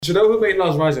Do you know who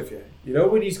Maitland-Niles reminds of here? You know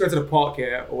when you used to go to the park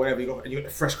here or whatever, and you got the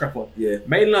fresh crep on? Yeah.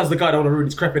 Maitland-Niles the guy that don't want to ruin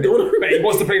his crep in it, but he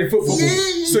wants to play the football.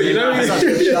 So you know that's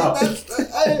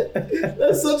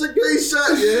such a great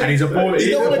shot, yeah. And he's a baller.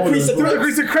 You don't want to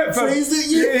crease the crep, fam. Freeze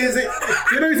it,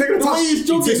 You know he's taking a touch. He's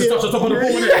jogging. He takes a touch on top of the ball,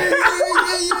 innit?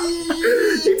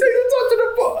 He takes a touch on the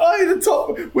ball, the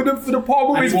top with the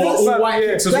palm of his foot. All white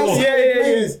kicks as well.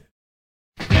 Yeah.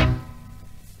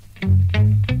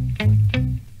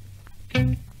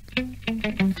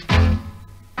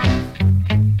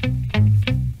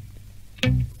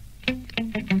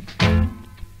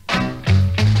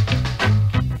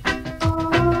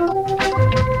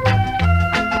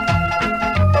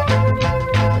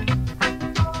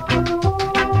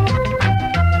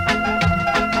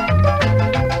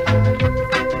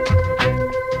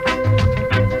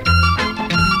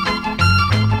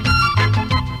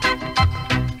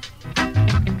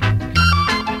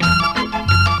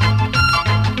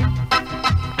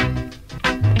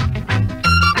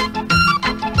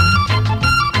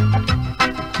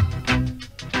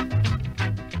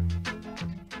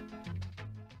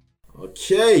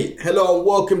 Okay, hello and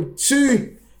welcome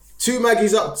to Two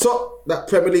Maggies Up Top, that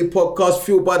Premier League podcast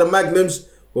fueled by the Magnums.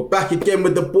 We're back again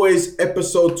with the boys,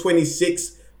 episode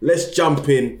 26. Let's jump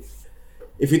in.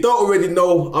 If you don't already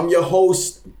know, I'm your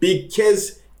host, Big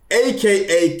Kez,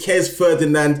 aka Kez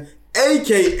Ferdinand,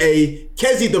 aka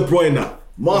Kezzy De Bruyne.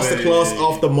 Masterclass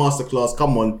after masterclass.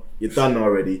 Come on, you're done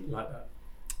already. Like that.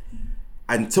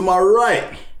 And to my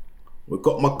right, we've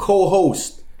got my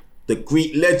co-host, the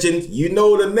Greek legend, you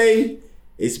know the name,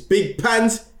 it's Big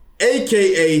Pans,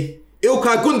 aka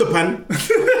Ilkay Gundogan.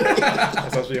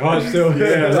 That's actually hard still.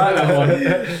 Yeah, I like that one.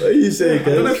 What are you saying, I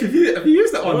don't know guys? if have you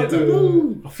used that one yet,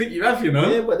 though? I think you have, you know.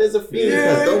 Yeah, but there's a theme,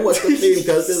 guys. Don't watch the theme,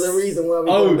 because there's a reason why we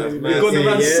Oh, got we got the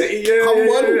Man City, yeah. Come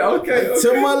on. Okay.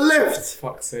 To my left,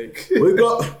 Fuck's sake. we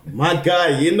got my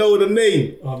guy, you know the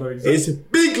name. I know exactly. It's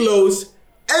Big Lows,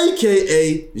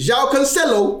 aka João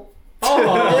Cancelo. Oh,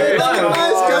 Yeah,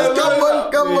 nice, guys.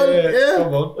 Come on. Yeah.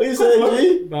 Come on. What you saying,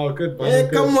 G? No, good, man. Yeah,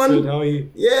 Good, come on. Good. How are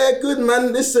you? Yeah, good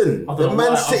man. Listen, I don't the know Man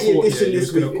why I City thought, edition you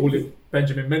this was going to week. call him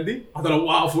Benjamin Mendy. I don't know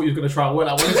why I thought you was going to try and work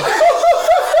that one.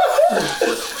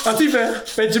 I think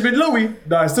Benjamin Lowy.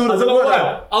 No, it still I doesn't don't know work why.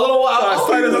 that. I don't know why. Nah, it's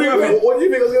fine, doesn't work. What do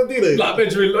you think I was going to do then? Like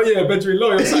Benjamin Lowy. Yeah, Benjamin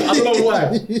Lowy. I don't know why. I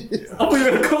thought you were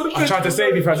going to call him. I tried to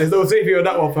save you, fam. There's no saving on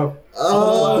that one,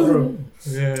 fam.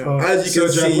 Yeah. As you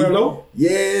can see,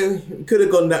 yeah, could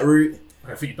have gone that route.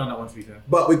 I think you've done that one, to be fair.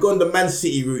 But we've gone the Man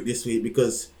City route this week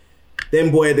because them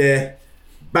boy there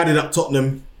batted up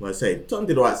Tottenham. Well, I say Tottenham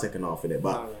did the right second half in it,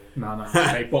 but No,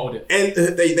 they bottled it. and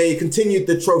they continued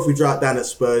the trophy drought down at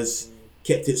Spurs,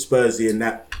 kept it Spursy and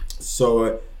that.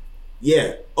 So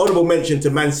yeah, honourable mention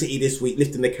to Man City this week,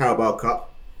 lifting the Carabao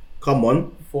Cup. Come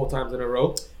on, 4 times in a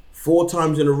row. 4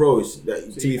 times in a row. To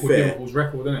be Equal fair, Liverpool's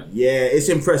record, isn't it? yeah, it's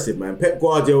impressive, man. Pep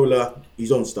Guardiola,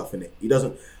 he's on stuff in it. He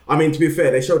doesn't. I mean, to be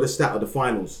fair, they showed the stat of the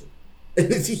finals. Oh,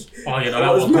 yeah,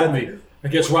 that was mad. me.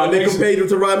 Against Ryan They Mason. compared him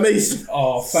to Ryan Mason.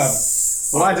 Oh,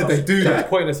 fam. Why did they do that?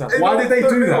 Pointless, fam. Why did they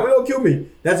do that? Don't kill me.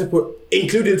 That's a put,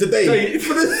 including today.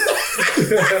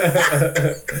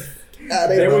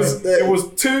 It was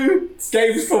 2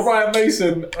 games for Ryan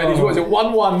Mason, and he's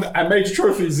 1-1 and major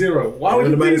trophy 0. Why would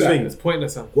And you the do man's that? thing. It's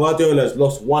pointless, fam. Guardiola's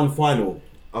lost 1 final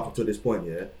up until this point,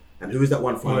 yeah. And who is that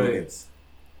 1 final Right. against?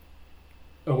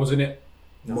 Oh, wasn't it?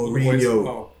 Mourinho.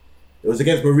 Oh, It was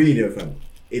against Mourinho, fam,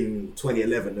 in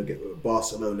 2011 against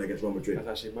Barcelona against Real Madrid. that's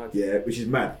actually mad. Yeah, which is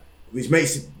mad. Which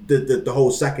makes the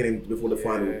whole sacking him before the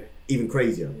final even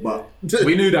crazier. But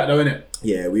We knew that, though, innit?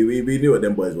 yeah, we knew what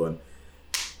them boys won.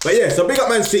 But yeah, so big up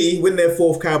Man City, win their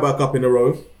 4th Carabao Cup in a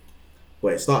row.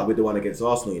 Well, it started with the one against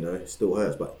Arsenal, you know, it still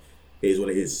hurts, but it is what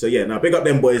it is. So yeah, now big up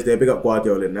them boys there, big up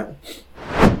Guardiola and that.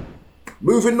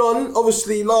 Moving on,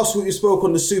 obviously last week we spoke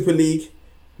on the Super League.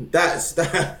 That's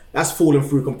fallen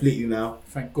through completely now.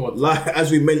 Thank God. Like as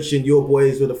we mentioned, your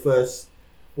boys were the first.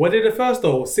 Were they the first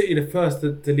though? City the first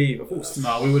to leave? I thought.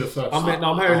 No, we were the first. I'm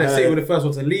hearing that City were the first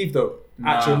one to leave though.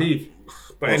 Actual leave.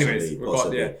 But anyways,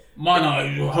 Possibly. yeah. Man,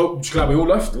 I hope, just glad we all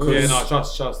left. Yeah, no,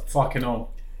 trust. Fucking hell.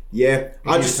 Yeah,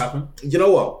 I It just happened. you know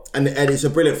what, and it's a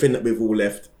brilliant thing that we've all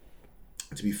left.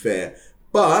 To be fair,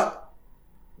 but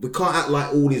we can't act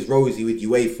like all is rosy with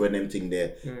UEFA and them thing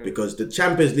there because the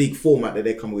Champions League format that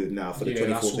they're coming with now for the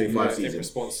 24-25 season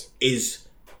response. is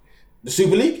the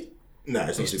Super League. No,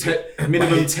 it's not Super League.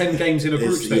 Minimum 10 games in a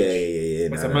group It's, stage. yeah.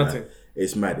 It's a mad thing.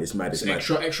 It's mad. It's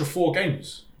extra 4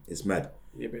 games. It's mad.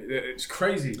 Yeah, but it's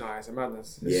crazy. Nah, it's a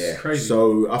madness. Yeah. crazy.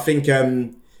 So I think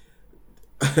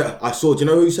I saw. Do you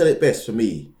know who said it best for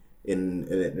me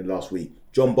in last week?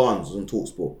 John Barnes was on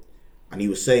TalkSport, and he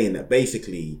was saying that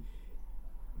basically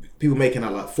people making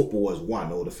out like football has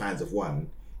won or the fans have won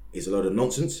is a load of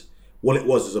nonsense. What it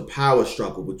was a power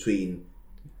struggle between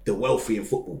the wealthy in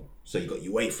football. So you got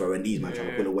UEFA and these man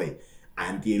trying to pull away.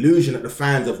 And the illusion that the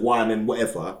fans have won and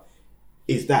whatever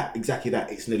is that, exactly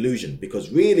that. It's an illusion.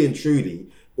 Because really and truly,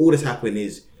 all that's happened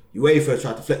is UEFA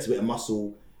tried to flex a bit of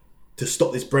muscle to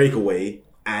stop this breakaway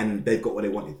and they've got what they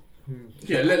wanted.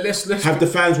 Yeah, let's have the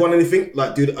fans won anything?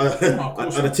 Like, dude, are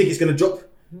the tickets going to drop?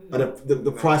 Are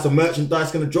the price of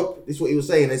merchandise going to drop? This is what he was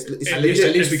saying. It's at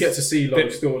least we get to see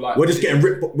like still like we're just getting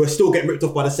ripped. We're still getting ripped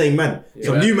off by the same man.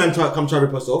 Some new man try to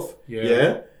rip us off.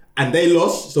 Yeah. And they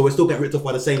lost, so we're still getting ripped off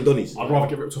by the same Donnies. I'd rather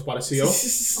get ripped off by the CO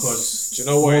because do you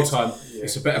know what?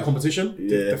 It's a better competition.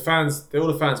 The fans, all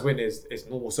the fans win is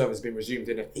normal service being resumed,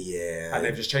 isn't it? Yeah. And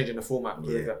they're just changing the format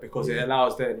because it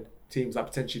allows then teams that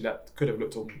potentially that could have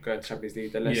looked on going to Champions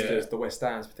League, the Leicesters, the West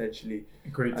Hams potentially,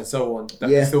 and so on, that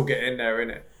can still get in there,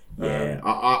 innit? Yeah.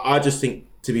 I just think,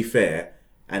 to be fair,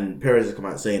 and Perez has come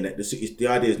out saying that the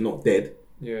idea is not dead.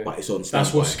 Yeah. But it's on standby.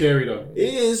 That's what's scary though.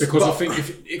 It is. Because I think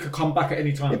if it could come back at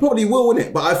any time. It probably will, wouldn't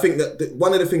it? But I think that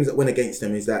one of the things that went against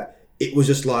them is that it was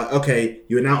just like, okay,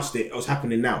 you announced it, what's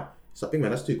happening now? It's like, big man,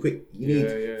 that's too quick.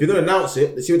 If you're going to announce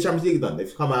it, let's see what Champions League done.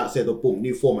 They've come out and said, oh, boom,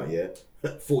 new format,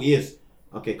 4 years.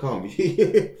 Okay, calm.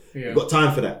 You've got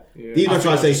time for that. These men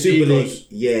try to say Super League.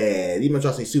 Yeah, these men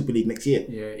try to say Super League next year.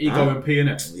 Yeah, ego and P,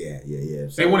 innit? Yeah.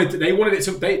 So, they wanted it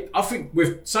to, I think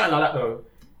with something like that though,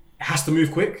 it has to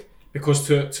move quick. Because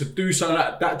to do something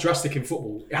that drastic in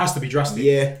football, it has to be drastic.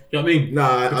 Yeah. You know what I mean?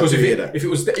 Nah, because I do hear that.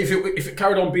 If it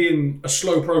carried on being a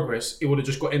slow progress, it would have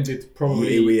just got ended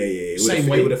probably. Yeah. Same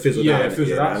way. It would have fizzled out. It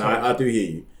fizzled out. And I do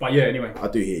hear you. But yeah, anyway. I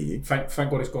do hear you. Thank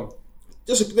God it's gone.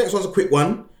 Just the next one's a quick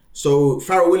one. So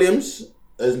Farrell Williams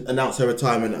has announced her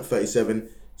retirement at 37.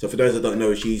 So for those that don't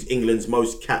know, she's England's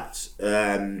most capped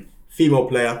female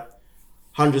player.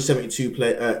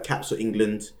 172 caps for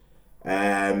England.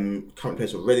 Current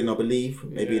plays for Reading, I believe,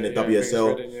 maybe in the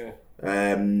WSL.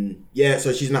 Reading,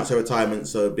 so she's announced her retirement,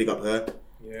 so big up her.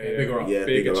 Big her up.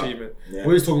 Big achievement. Yeah.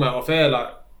 We was talking about off air, like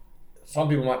some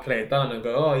people might play it down and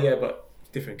go, oh yeah, but it's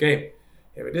a different game.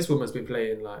 Yeah, but this woman's been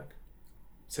playing like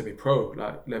semi-pro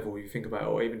like level, you think about it,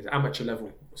 or even amateur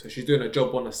level. So she's doing a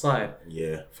job on the side.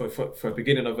 Yeah. For the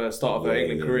beginning of her start of her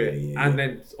England career, and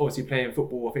then obviously playing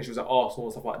football. I think she was at Arsenal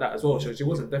and stuff like that as well. So she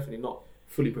wasn't definitely not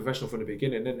fully professional from the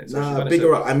beginning, isn't it? So big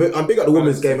her up. I'm big up the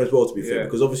women's game as well, to be fair,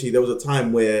 because obviously there was a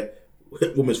time where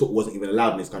women's football wasn't even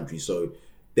allowed in this country, so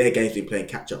their game's been playing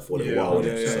catch up for a little while.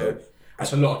 So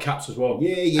that's a lot of caps as well.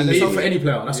 Yeah. And that's not for any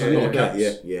player. That's a lot of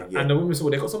caps. Yeah. And the women's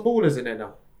football, they got some ballers in there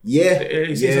now.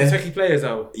 You see some techie players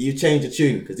out. You change the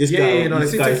tune because this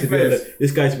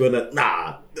guy's been on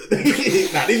nah,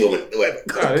 these women. They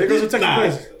got some techie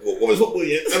players. Women's football,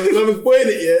 I was playing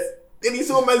it, Then he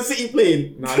saw Man City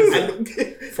playing, and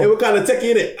they were kind of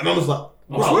techie in it, and I was like,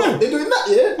 wow, they're doing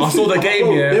that, I saw the game,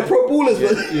 They're pro ballers,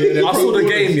 man. I saw the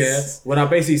game, when I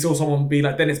basically saw someone be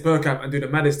like Dennis Bergkamp and do the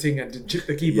maddest thing and chip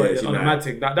the keeper on the mad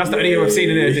thing. That's the only thing I've seen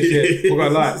in there this year. We're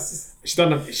gonna lie. She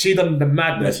done the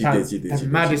madness. She did. The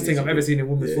maddest thing I've ever seen in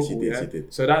women's football. She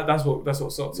did. So that's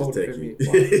what sold it for me.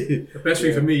 The best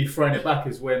thing for me throwing it back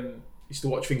is when you used to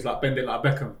watch things like Bend It Like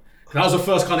Beckham. That was the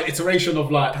first kind of iteration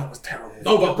of like, that was terrible.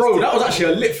 No, but bro, that was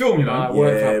actually a lit film, you know.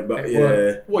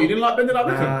 What, you didn't like Bend It Like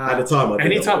Beckham? At the time, I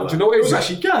didn't. Do you know what it was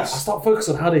actually gas? I start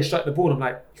focusing on how they strike the ball. I'm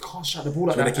like, you can't strike the ball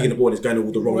like that. When they're kicking the ball and it's going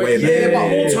all the wrong way. But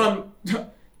all time.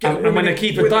 And when the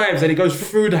keeper dives and he goes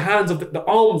through the hands of the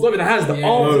arms, not even the hands, the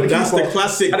arms of the that's keeper. The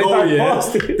classic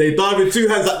goal, They dive with two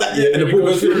hands like that, and the ball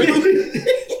goes through the middle.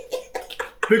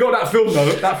 We got that film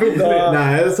though. That film at the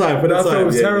time. That film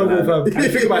was terrible, fam. And you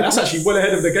think about it, that's actually well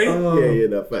ahead of the game.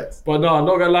 No, facts. But no, I'm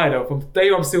not gonna lie though. From the day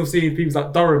I'm still seeing people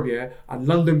like Durham, and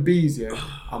London Bees,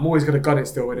 I'm always gonna gun it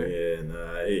still, innit?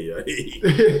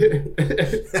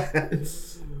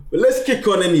 But let's kick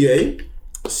on anyway.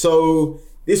 So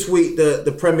this week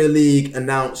the Premier League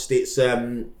announced its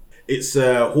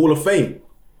Hall of Fame.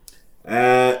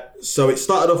 So it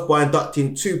started off by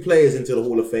inducting 2 players into the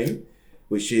Hall of Fame,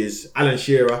 which is Alan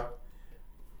Shearer,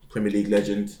 Premier League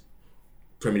legend,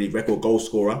 Premier League record goal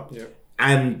scorer,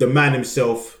 and the man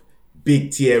himself,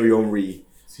 Big Thierry Henry.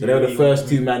 So they were the first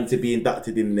 2 men to be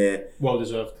inducted in there. Well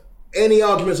deserved. Any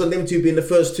arguments on them 2 being the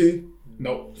first 2?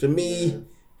 No. For me,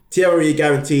 Thierry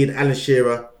guaranteed, Alan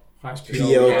Shearer, PL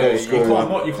goal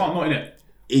scorer. You can't not in it.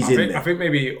 I think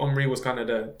maybe Henry was kind of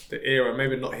the era,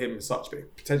 maybe not him as such,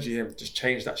 but potentially him just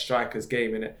changed that striker's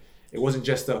game, innit? It wasn't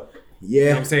just Yeah. You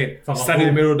know what I'm saying? Stand in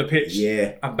the middle of the pitch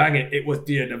Yeah. and bang it. It was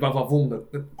the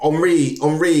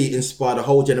Henry inspired a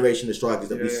whole generation of strikers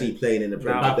that we see playing in the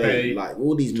Premier League. Like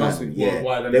all these men,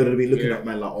 they would be looking at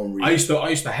men like Henry. I used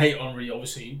to hate Henry,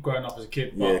 obviously, growing up as a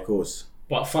kid. But, of course.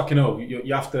 But fucking hell,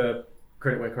 you have to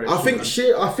credit where credit. I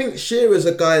think Shearer's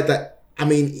a guy that, I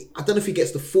mean, I don't know if he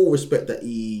gets the full respect that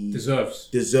he deserves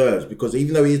because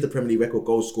even though he is the Premier League record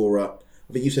goal scorer,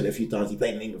 I think you said it a few times, he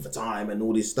played in England for time and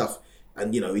all this stuff,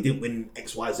 and you know he didn't win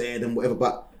X, Y, Z and whatever.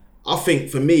 But I think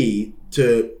for me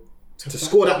to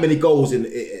score that many goals in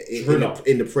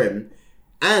the Prem,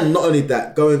 and not only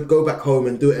that, go back home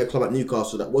and do it at a club like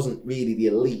Newcastle that wasn't really the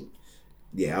elite.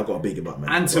 Yeah, I've got to big him up, man.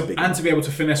 And to be able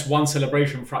to finesse one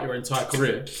celebration throughout your entire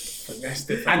career,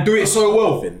 and do it so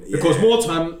well, because more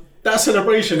time. That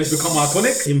celebration has become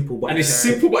iconic. Simple but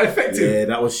effective. Yeah,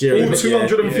 that was Shearer. All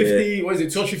 250, what is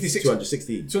it,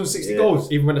 260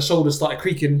 goals. Even when the shoulders started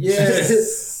creaking.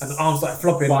 Yes. And the arms started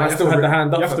flopping. I still had the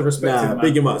hand up. You have to respect him, man.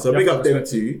 Big him up. So big up them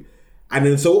too. And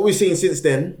then, so what we've seen since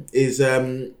then is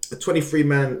a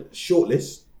 23-man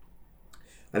shortlist.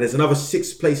 And there's another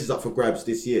 6 places up for grabs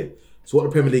this year. So what the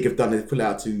Premier League have done is put it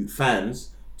out to fans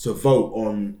to vote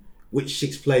on which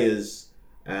 6 players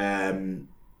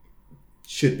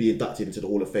should be inducted into the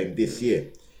Hall of Fame this year.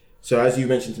 So as you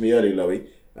mentioned to me earlier, Loey,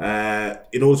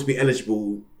 in order to be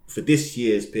eligible for this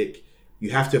year's pick, you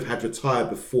have to have had retired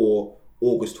before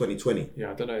August 2020.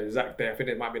 Yeah, I don't know the exact date. I think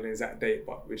it might be an exact date,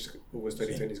 but which August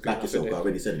 2020 is good. Back yourself, I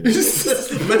already said it.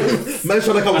 Man's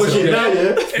trying to come watch it now,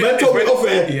 yeah? Man told me off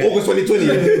air, August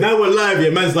 2020. Now we're live,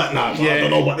 yeah? Man's like, nah, I don't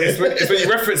know about this. It's when you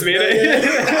reference me,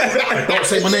 innit? Don't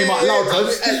say my name out loud,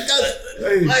 cuz.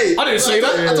 Hey, I didn't say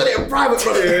that. I done it in private,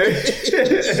 brother.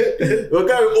 We're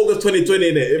going with August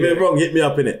 2020, innit? If it's wrong, hit me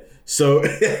up, innit? So...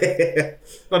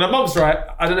 No, the month's right.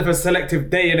 I don't know if it's a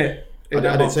selective day, innit? I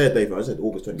didn't say a date, I said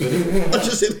August 2020. I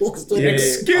just said August 2020.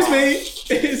 Excuse me.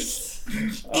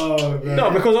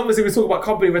 No, because obviously we talk about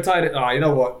company retired. You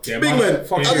know what? Yeah, Big man,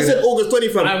 I just said August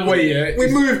 20th. And wait, we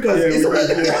moved, cuz.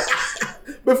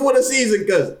 Before the season,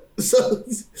 cuz.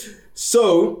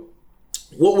 So,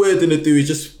 what we're going to do is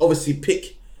just obviously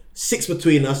pick 6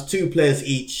 between us, 2 players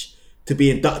each, to be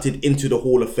inducted into the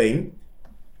Hall of Fame.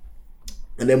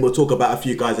 And then we'll talk about a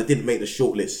few guys that didn't make the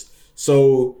shortlist.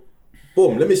 So...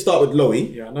 Boom, let me start with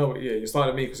Loey. Yeah, I know. Yeah, you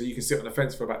started me because you can sit on the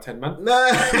fence for about 10 man.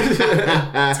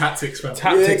 Tactics, man.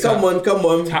 Tactics. Yeah, come on.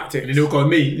 Tactics. And then he'll go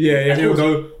me. Yeah. And he'll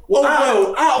go, out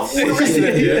of all the rest of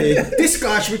them. This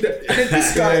guy should be there. And then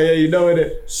this guy. Yeah, you know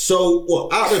it. So,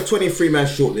 out of the 23-man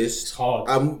shortlist, it's hard.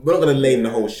 We're not going to name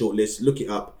the whole shortlist. Look it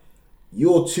up.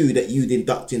 Your 2 that you'd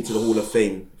induct into the Hall of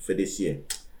Fame for this year.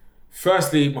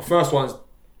 Firstly, my first one's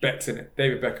Beck's in it.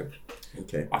 David Beckham.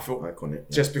 Okay. I feel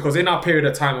iconic. Just because in our period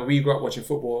of time when we grew up watching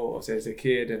football, obviously as a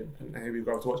kid and we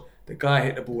grew up to watch, the guy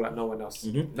hit the ball like no one else.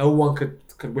 Mm-hmm. No one could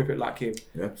whip it like him.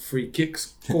 Yeah. Free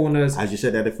kicks, corners. As you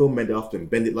said, they had a film made after him.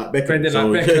 Bend it like Beckham.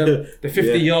 The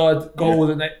 50-yard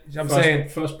goal. Yeah. I'm saying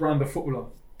first brand of footballer.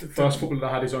 The first footballer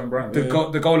that had his own brand.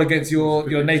 The goal against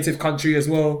your native country as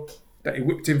well. That he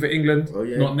whipped him for England. Oh,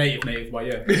 yeah. Not native, but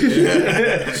yeah. You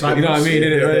know what I mean,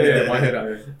 innit? Yeah, I hear that.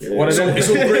 Yeah. It's all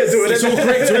great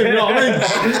to him, you know what I mean?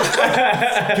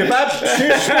 Kebab?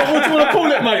 Shish? What do you want to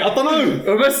call it, mate? I don't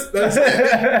know. Man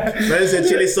said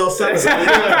chili sauce salad.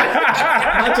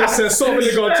 I just said salt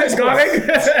vinegar and cheese garlic.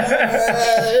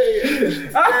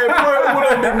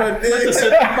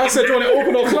 Man said, do you want it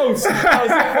open or closed?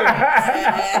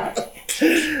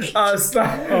 I was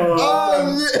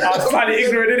slightly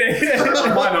ignorant, innit?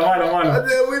 Minor.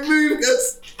 We moved.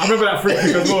 I remember that free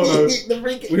kick as well, though.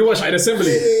 We watched that in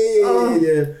assembly.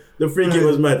 Yeah. The free kick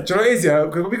was mad. Do you know what it is, yeah?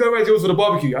 Because when we go around to for the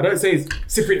barbecue, I don't say it's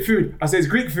Cypriot food. I say it's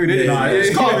Greek food, innit?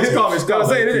 It's calm. I'm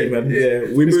saying, innit? Yeah,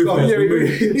 we moved.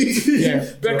 Yeah,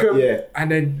 Beckham. Yeah.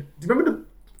 And then, do you remember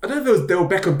I don't know if they were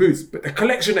Beckham boots, but the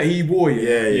collection that he wore, Old school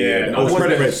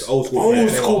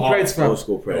Preds, fam. I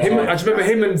just remember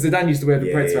him and Zidane used to wear the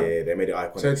Preds, fam. Yeah, they made it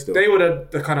iconic. So they were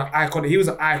the kind of icon. He was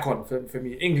an icon for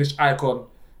me, English icon.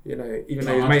 You know, even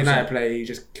though he was Man United player, he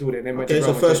just killed it. Okay,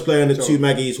 so first player in the 2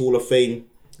 Maggies Hall of Fame,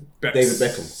 Becks. David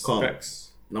Beckham. Calm. Becks.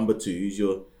 Number 2, who's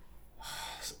your...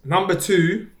 Number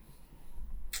 2.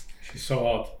 She's so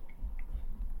hard.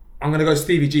 I'm gonna go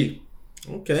Stevie G.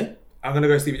 Okay. I'm gonna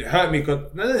go Stevie G. It hurt me, it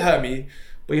doesn't hurt me,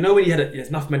 but you know when there's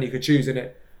enough men you could choose in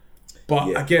it.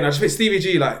 But again, I just think Stevie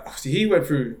G, like, obviously he went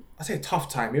through, I say a tough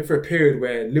time. He went through a period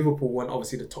where Liverpool weren't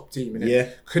obviously the top team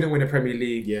and couldn't win the Premier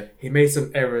League. Yeah. He made some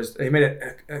errors. He made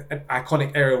an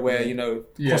iconic error where,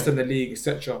 cost him the league,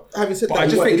 etc. Having said but that, I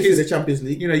just think he's in the Champions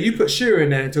League. You put Shearer in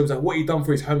there in terms of what he done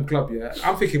for his home club,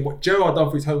 I'm thinking what Gerrard done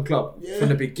for his home club from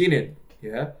the beginning,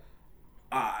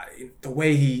 the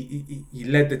way he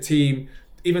led the team,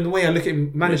 even the way I look at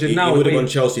him managing now. He would have the gone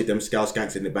way- Chelsea, them scouse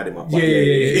skanks in the bad him up. Yeah.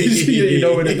 You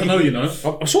know, I know, you know.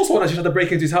 I'm sure someone actually tried to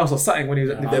break into his house or something when he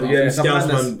was at Them Liverpool. scouts,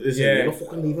 madness. man, listen, Yeah. you're not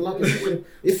fucking leaving like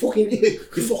you're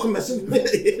fucking messing. But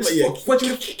yeah. What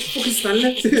you fucking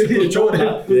Stanley?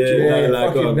 Jordan. Yeah,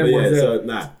 like, fucking them but ones yeah, there. so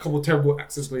nah. Couple terrible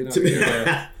accents, but you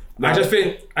know. I just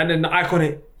think, and then the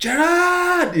iconic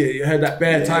Gerrard. Yeah, you heard that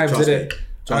bare times, trust did it? me.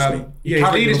 Trust me. He Yeah, his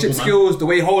carried leadership Liverpool, man. skills, the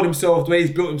way he hold himself, the way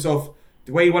he's built himself,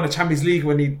 the way he won the Champions League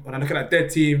when I look at that dead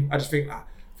team, I just think,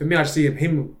 for me, I just see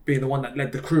him being the one that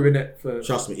led the crew in it.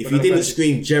 Trust me, if you didn't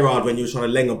scream Gerrard when you was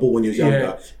trying to leng a ball when you was younger,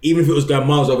 Yeah. even if it was going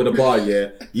miles over the bar, yeah,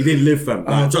 you didn't live, fam.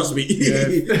 Like, trust me,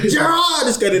 Gerrard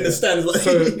is going in the stands like.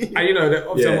 So, and you know,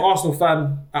 obviously I'm an Yeah. Arsenal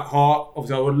fan at heart.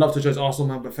 Obviously, I would love to choose Arsenal,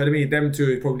 man, but for me, them two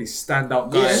would probably stand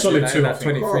out guys. Yeah, solid in two, I that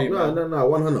think. 23. Oh, man. no,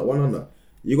 100.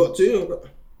 You got two?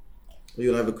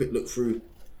 You're gonna have a quick look through.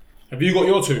 Have you got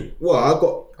your two? Well, I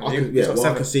got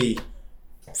seven. can see.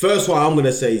 First one I'm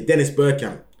gonna say is Dennis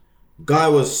Bergkamp. Guy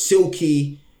was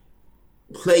silky,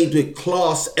 played with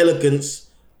class, elegance.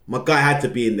 My guy had to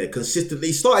be in there consistently.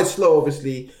 He started slow,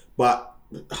 obviously, but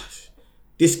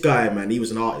this guy, man, he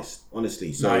was an artist,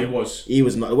 honestly. So Nah, he was. He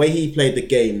was not. The way he played the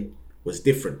game was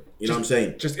different. You know what I'm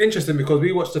saying? Just interesting because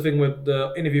we watched the thing with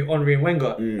the interview with Henry and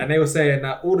Wenger, and they were saying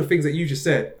that all the things that you just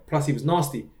said, plus he was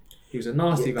nasty. He was a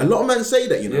nasty guy. A lot of men say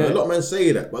that, you know. Yeah. A lot of men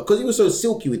say that, but because he was so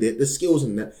silky with it, the skills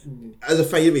and that. As a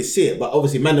fan, you didn't see it, but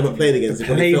obviously, man never played against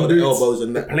him. He felt the elbows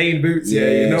and that. Plain boots, Yeah,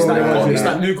 you know it's what that I goal, mean? It's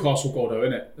that Newcastle goal, though,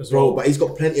 isn't it? As Bro, well. but he's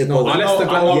got plenty of goals. I know, Leicester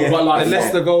goal, yeah. but like The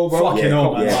Leicester goal, bro. Fucking Yeah,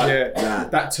 hell, man. yeah. Like, Nah.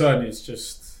 that turn is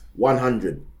just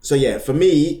 100. So yeah, for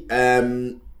me,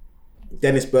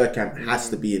 Dennis Bergkamp has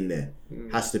to be in there.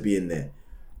 Has to be in there.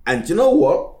 And do you know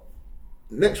what?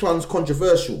 Next one's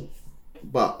controversial,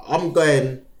 but I'm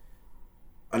going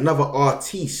another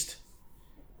artiste,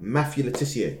 Matthew Le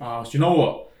Tissier. do you know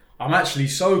what? I'm actually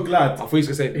so glad I thought he was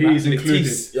going to say he's Matt included.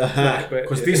 Letizia.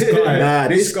 Because this guy, Nah,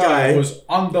 this guy was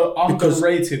because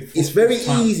underrated. For It's very his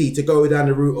time. easy to go down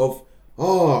the route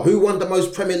of, who won the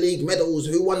most Premier League medals?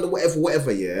 Who won the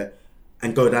whatever, yeah?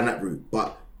 And go down that route.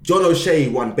 But John O'Shea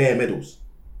won bare medals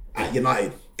at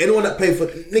United. Anyone that played for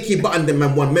Nicky Button, them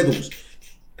man won medals.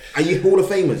 Are you Hall of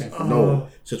Famers? No.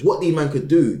 So it's what these man could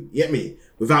do, you get me?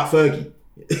 Without Fergie.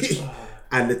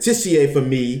 And Le Tissier for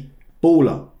me,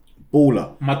 baller.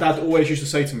 My dad always used to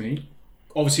say to me,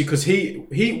 obviously, because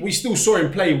we still saw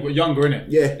him play younger, innit?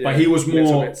 Yeah. But he was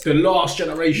Little more bits. the last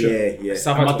generation. Yeah.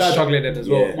 Southampton My dad- struggling in it as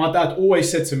well. Yeah. My dad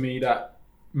always said to me that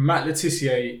Matt Le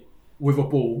Tissier with a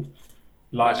ball,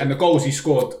 like, and the goals he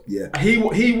scored, Yeah.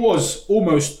 he was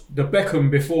almost the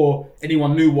Beckham before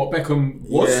anyone knew what Beckham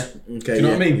was. Yeah. Okay. Do you know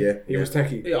what I mean? Yeah. He was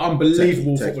techie. Yeah,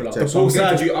 unbelievable Techie, footballer. techie.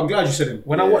 So I'm glad you said him.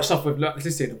 When I watch stuff with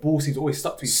Letizia, the ball seems always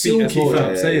stuck to his feet as Silky, well. fam.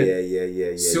 I'm saying.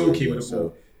 Yeah. Silky with the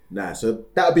ball. So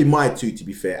that would be my two, to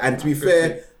be fair. And to be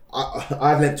fair,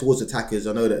 I've leant towards attackers.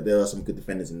 I know that there are some good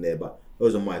defenders in there, but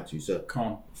those are my two. So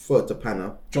Calm. throw it to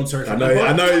Panna. John Terry. I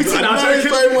know he's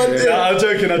playing one too. I'm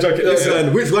joking.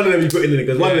 Listen, which one of them you putting in?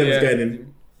 Because one of them is going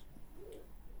in.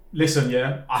 Listen,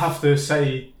 yeah, I have to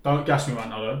say, don't gas me right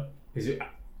now, though. Is it?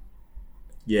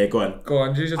 Yeah, go on. Go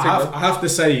on, use your I have to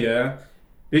say, yeah,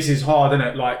 this is hard, isn't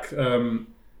it? Like,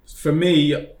 for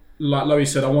me, like Loie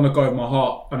said, I want to go with my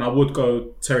heart, and I would go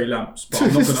Terry Lamps, but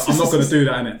I'm not gonna do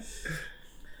that, innit?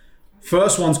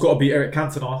 First one's got to be Eric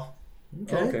Cantona.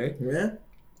 Okay. Yeah.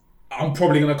 I'm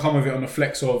probably gonna come with it on the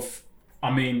flex of,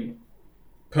 I mean,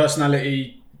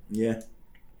 personality, Yeah.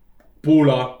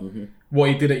 baller, what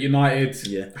he did at United,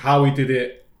 Yeah. how he did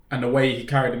it, and the way he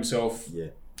carried himself. Yeah.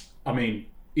 I mean,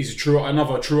 he's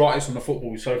another true artist on the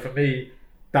football. So for me,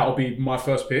 that'll be my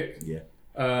first pick. Yeah.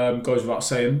 Goes without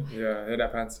saying. Yeah, hear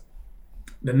that, pants.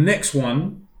 The next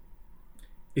one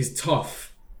is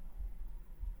tough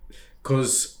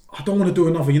because I don't want to do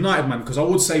another United man because I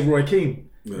would say Roy Keane.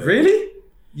 Really?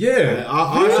 Yeah,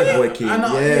 I said Roy Keane. And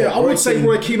Yeah, I would say Keane.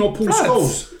 Roy Keane or Paul Lads.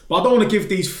 Scholes, but I don't want to give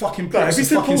these fucking players If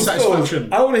you fucking said Paul Scholes,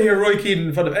 satisfaction. I don't want to hear Roy Keane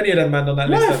in front of any of them man on that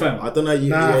Why, list. fam? I don't know. You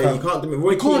fam. can't do it.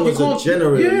 Roy You Keane was can't- a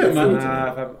general. yeah, in man.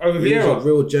 midfield, Fam. Over He was a Vieira.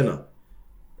 real Jenner.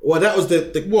 Well, that was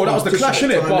the Well, that was the clash, competition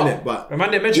innit? at the time, But- innit?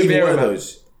 Man, they mentioned Either one Vieira, of man.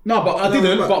 those. No, but I No,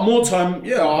 didn't. but- But more time,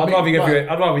 yeah. I'd mean, rather you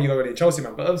like- go with Chelsea,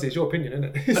 man. But obviously, it's your opinion, isn't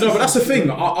it? I know, but that's the thing.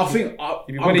 I think You've been I'm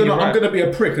winning, gonna you're right. I'm gonna be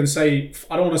a prick and say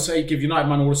I don't want to say give United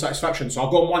man all the satisfaction. So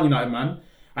I've got one United man,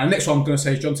 and the next one I'm gonna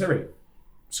say is John Terry.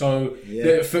 So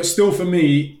Yeah. still for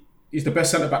me, he's the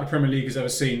best centre back the Premier League has ever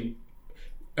seen.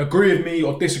 Agree with me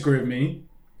or disagree with me,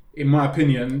 in my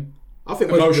opinion. I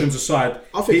think most Emotions people- aside,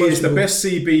 I think he most is the people- best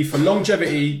CB for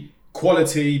longevity,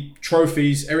 quality,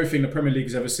 trophies, everything the Premier League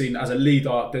has ever seen as a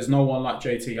leader, there's no one like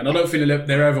JT, and I don't think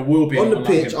there ever will be on the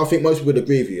anyone pitch. like him. I think most people would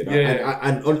agree with you,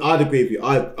 I'd agree with you.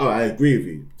 I agree with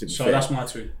you. To be So fair. that's my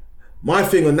two. My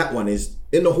thing on that one is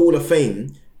in the Hall of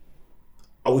Fame.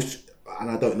 And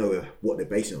I don't know what they're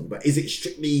basing on, but is it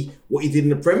strictly what he did in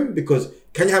the Prem? Because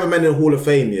can you have a man in the Hall of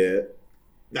Fame,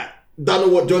 that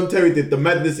done what John Terry did, the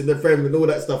madness in the Prem and all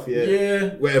that stuff,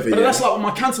 whatever. But that's like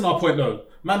my Cantona point though.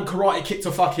 Man karate kicked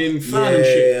a fucking fan and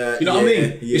shit. You know what I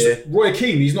mean? It's Roy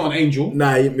Keane, he's not an angel.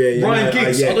 Ryan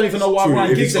Giggs, I don't even know why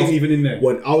Ryan Giggs ain't even in there.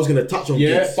 Well, I was going to touch on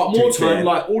Giggs. But more time,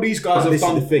 like all these guys have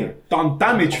done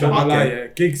damage for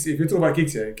him. Giggs, if you're talking about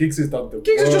Giggs, Giggs has done the worst.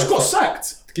 Giggs has just got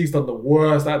sacked. Giggs done the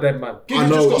worst out there, man. Giggs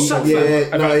has just got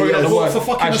sacked for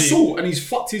fucking assault, and he's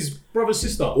fucked his brother's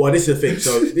sister. Well, this is the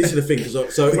thing.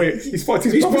 So wait, he's fucked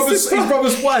his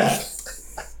brother's wife.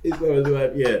 His brother's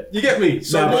wife, yeah. You get me?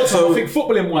 So I think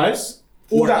footballing wise,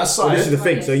 all that aside. Well, this is the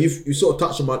thing. So you sort of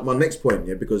touched on my next point,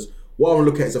 because what I want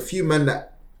to look at is a few men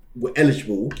that were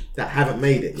eligible that haven't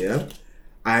made it,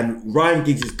 and Ryan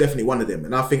Giggs is definitely one of them.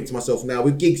 And I think to myself now,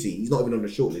 with Giggsy, he's not even on the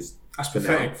shortlist. That's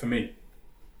pathetic for me.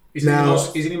 Is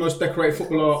he the most decorated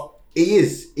footballer? He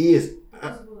is.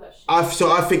 I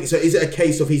think so. Is it a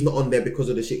case of he's not on there because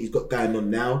of the shit he's got going on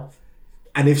now?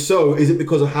 And if so, is it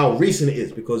because of how recent it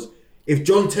is? Because if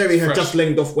John Terry had just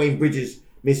lenged off Wayne Bridges'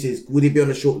 misses, would he be on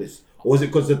the shortlist? Or is it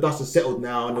because the dust has settled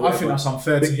now? And I think that's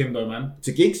unfair to him though, man.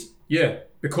 To Giggs? Yeah,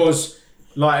 because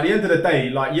like at the end of the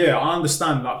day, I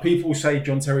understand. Like people say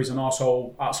John Terry's an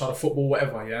arsehole outside of football,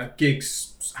 whatever. Yeah,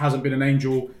 Giggs hasn't been an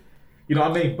angel. You know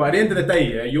what I mean? But at the end of the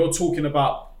day, you're talking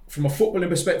about from a footballing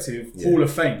perspective, Hall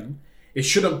of Fame. It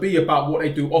shouldn't be about what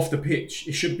they do off the pitch.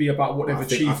 It should be about what they've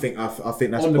achieved. I think that's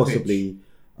possibly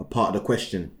a part of the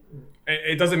question.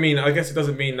 It doesn't mean. I guess it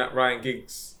doesn't mean that Ryan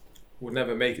Giggs will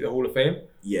never make it the Hall of Fame.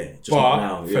 Yeah, just but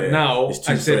now. For now, it's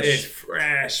too I said fresh. it's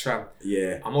fresh, fam.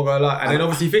 Yeah, I'm not gonna lie. And then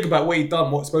obviously think about what he's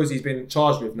done, what suppose he's been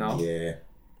charged with now. Yeah.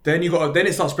 Then then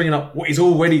it starts bringing up what he's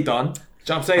already done.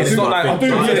 Do you know what I'm saying? It's not like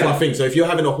that's my thing. So if you're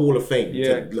having a Hall of Fame,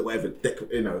 whatever,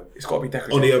 it's got to be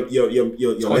decorative. On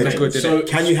your legend. So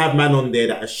can you have man on there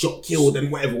that has shot, killed,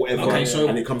 and whatever, okay, so,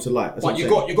 and it comes to light? But you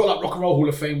got like Rock and Roll Hall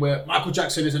of Fame where Michael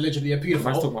Jackson is allegedly a paedophile.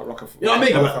 Man's talking about Rock and Roll. You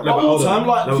know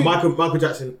what I mean? Michael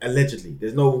Jackson allegedly.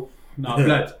 There's no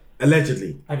blood.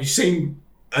 Allegedly. Have you seen?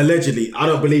 Allegedly, I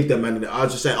don't believe them, man. I'll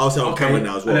say on camera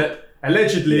now as well.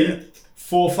 Allegedly,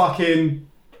 for fucking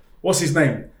what's his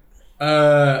name,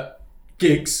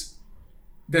 Giggs.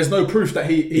 There's no proof that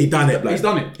he done it. He's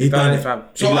done it. He done it, fam.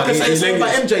 So I can say something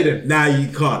about MJ then. Nah, you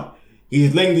can't.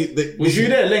 He's laying Was you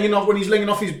there laying off when he's laying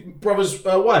off his brother's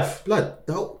wife? Blood.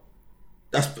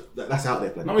 That's out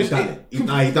there, blood. No, he's done it. He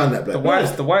done that,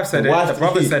 blood. The wife said it. The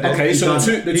brother said it. Okay, so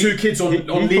the two kids on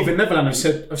leaving Neverland have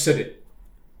said it.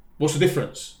 What's the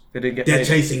difference? They didn't get. They're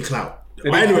chasing clout.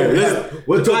 Anyway,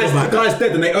 we'll talk about the guy's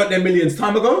dead and they earned their millions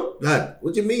time ago. Lad,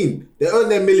 what do you mean? They earned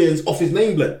their millions off his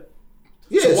name, blood.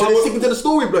 Yeah, so they're sticking to the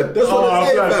story, blood. That's what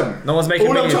they're saying, fam. No one's making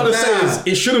All millions. I'm trying to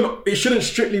say is it shouldn't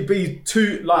strictly be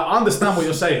too like. I understand what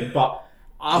you're saying, but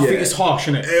I think it's harsh,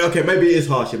 isn't it? Okay, maybe it is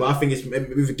harsh, but I think it's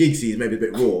with Giggsy, it's maybe a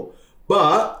bit raw.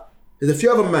 But there's a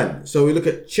few other men. So we look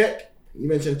at Cech. You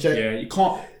mentioned Cech. Yeah, you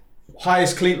can't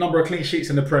highest number of clean sheets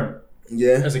in the Prem.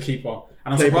 Yeah, as a keeper.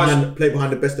 And I'm play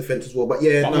behind the best defence as well. But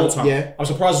yeah, I'm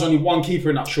surprised there's only one keeper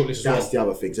in that shortlist as well. That's the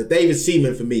other thing. So David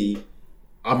Seaman for me,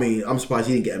 I mean, I'm surprised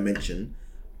he didn't get a mention.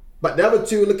 But the other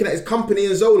two, looking at his Company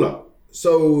and Zola.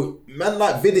 So man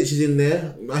like Vidic is in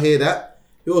there. I hear that.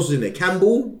 Who else is in there?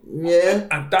 Campbell. Yeah.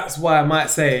 And that's why I might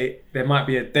say there might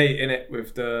be a date in it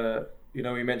with the, we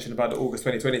mentioned about the August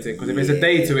 2020 thing. Because if there's a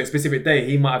day to it, specific day,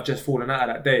 he might have just fallen out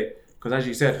of that day. Because as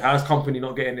you said, how's Company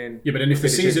not getting in? Yeah, but then if the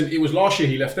season, it was last year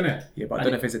he left, innit? Yeah, but I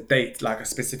don't know if it's a date, like a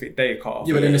specific day cut off.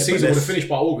 Yeah, but then the season would have finished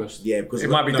by August. Yeah, because it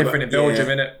might be different in Belgium,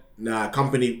 innit? Nah,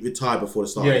 Company retired before the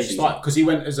start of the season. Yeah, because he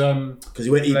went as because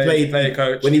he played player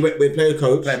coach. When he went player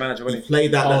coach, player manager. He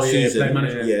played that season. Player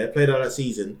manager. Yeah, played out that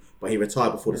season, but he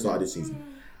retired before the start of the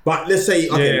season. But let's say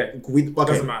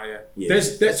doesn't matter. Yeah.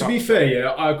 To be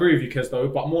fair, I agree with you, Kez, though.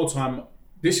 But more time,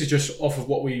 this is just off of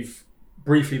what we've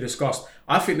briefly discussed.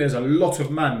 I think there's a lot of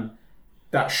men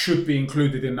that should be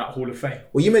included in that Hall of Fame.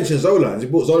 Well, you mentioned Zola, and you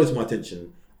brought Zola to my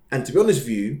attention. And to be honest with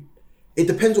you, it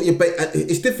depends what you're.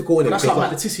 It's difficult, That's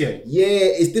like Letitia. Yeah,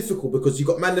 it's difficult because you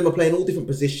got man them are playing all different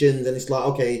positions, and it's like,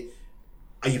 okay,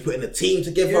 are you putting a team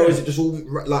together, or is it just all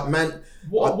like man?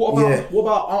 What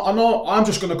about? I know I'm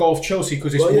just going to go off Chelsea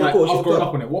because it's I've grown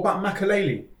up on it. What about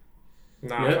Makaleli?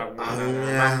 Nah,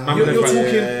 Yeah. You're talking.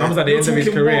 You're Man's at the end of his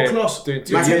talking career. world class. Doing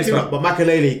 2 years. But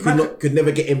Makelele could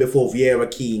never get in before Vieira,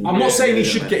 Keane. I'm not saying he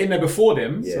should get in there before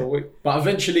them, Yeah. So but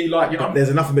eventually, like, you know. There's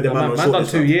enough of a man on man done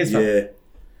shortlist, 2 years, fam. Yeah.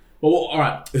 But all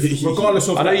right, regardless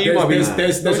of I know that, you might be-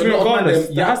 there's a lot of regardless,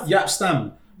 them. Yap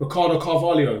Stam, Ricardo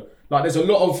Carvalho. Like there's a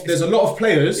lot of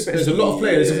players. There's a lot of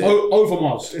players.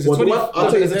 Overmars. There's Well, a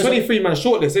 23-man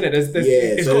shortlist, isn't it? There's,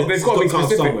 Yeah, so they've got to be it's got to come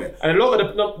specific. somewhere. And a lot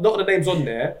of the names on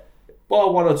there,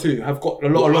 bar 1 or 2, have got a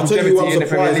lot of I'll tell longevity you what in the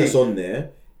Premier surprise that's League. on there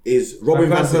is Robin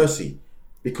Van Van Persie,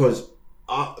 because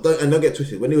don't get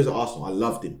twisted. When he was at Arsenal, I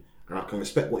loved him and I can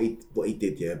respect what he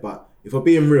did. Yeah, but if I'm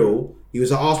being real, he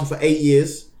was at Arsenal for 8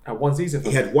 years. At 1 season.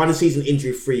 He had 1 season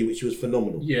injury free, which was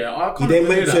phenomenal. Yeah, I He can't then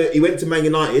remember he went to Man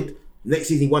United. Next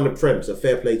season he won the Prem, so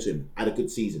fair play to him. Had a good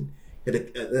season. Had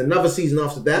another season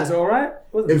after that. Was it alright?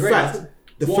 In fact,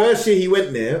 the first year he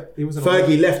went there, He wasn't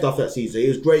Fergie left after that season. He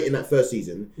was great in that first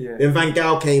season. Yeah. Then Van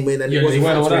Gaal came in and Yeah, he wasn't he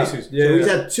went up to all it. that. So Yeah. he's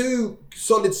had 2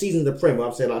 solid seasons in the Prem where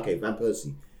I'm saying, like, okay, Van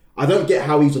Persie. I don't get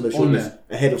how he's on the shortlist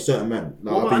ahead of certain men.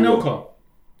 Like, What I'll about be real. Anelka?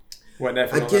 Weren't there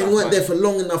for long Again, enough, weren't like- there for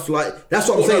long enough. Like, that's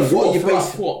what I'm saying. What are you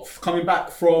basing? What? Coming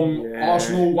back from Yeah.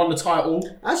 Arsenal, won the title.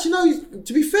 Actually, no.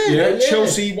 To be fair, Yeah,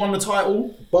 Chelsea won the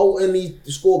title. Bolton, he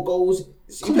scored goals.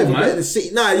 Come He on, played man. better than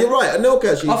City. Nah, you're right. Anelka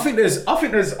actually. I think there's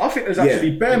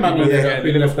actually bare man on there Yeah. that have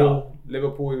been left out.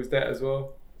 Liverpool, he was there as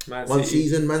well. Man One City.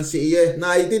 season, Man City. Yeah.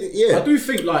 Nah, he did it. Yeah. I do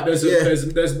think like there's Yeah.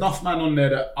 there's enough man on there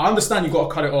that I understand you've got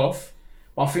to cut it off,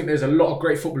 but I think there's a lot of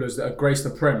great footballers that have graced the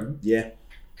Prem Yeah.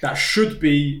 that should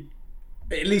be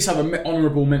at least have an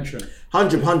honourable mention.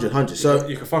 100. So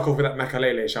You can fuck off with that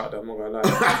Makelele shout, though, I'm not gonna lie.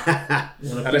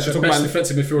 Unless Unless you're you're the best talking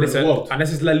defensive midfielder in Listen, the world.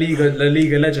 unless it's La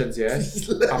Liga legends, yeah?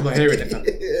 I'm not hearing it, man.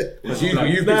 Because you've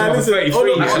been Nah, talking listen, 33.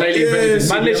 honourable- Makelele yeah. invented this.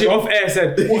 Man literally off air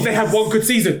said, what if they had 1 good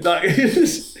season? Like,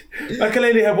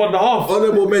 Makelele had 1.5.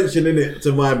 honourable mention in it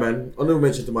to my man. Honourable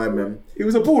mention to my man. He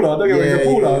was a baller, don't get me wrong, he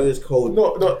was a baller. He was cold.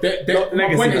 Not My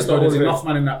legacy, point is though, but there's all of it. enough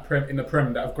man in the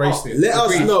Prem that have graced it. Let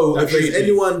us Agreed. know if Agreed. there's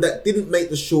anyone that didn't make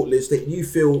the shortlist that you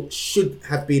feel should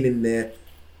have been in there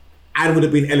and would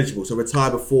have been eligible. So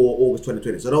retire before August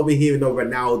 2020. So don't be hearing no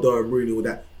Ronaldo and Rooney, all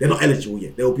that. They're not eligible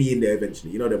yet. They'll be in there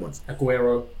eventually. You know them ones.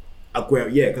 Aguero. Aguero,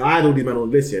 yeah, because I had all these men on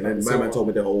the list here, and then my Silva. man told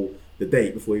me the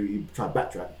date before he tried to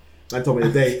backtrack. Man told me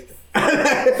the date.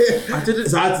 I didn't.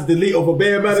 So I had to delete off a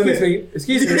bare man, innit?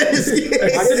 Excuse me.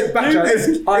 I didn't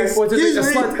backtrack. I wanted to make a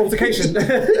slight altercation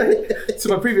to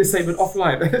my previous statement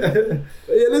offline.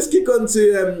 Yeah, let's kick on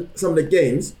to some of the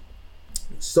games.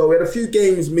 So we had a few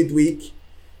games midweek.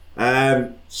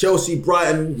 Chelsea,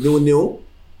 Brighton 0-0.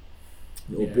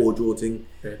 Little ball draw thing.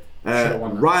 Yeah. Should've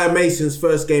won that. Ryan Mason's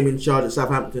first game in charge at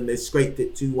Southampton, they scraped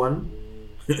it 2-1.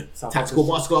 Tactical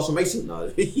masterclass from Mason?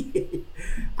 No.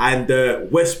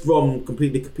 And West Brom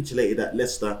completely capitulated at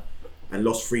Leicester and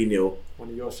lost 3-0. One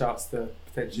of your shouts to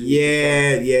potentially.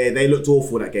 Yeah, they looked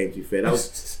awful that game, to be fair. That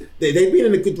was they've been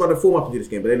in a good run of form up into this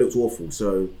game, but they looked awful.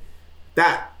 So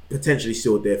that potentially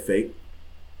sealed their fate.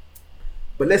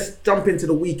 But let's jump into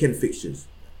the weekend fixtures.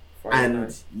 Friday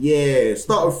night. Yeah,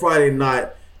 start with Friday night,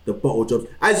 the bottle jobs.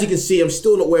 As you can see, I'm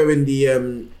still not wearing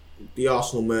the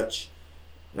Arsenal merch.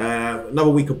 Another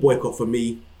week of boycott for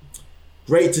me.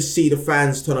 Great to see the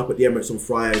fans turn up at the Emirates on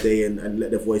Friday and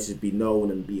let their voices be known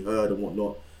and be heard and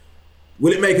whatnot.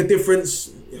 Will it make a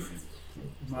difference?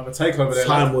 Have a takeover there.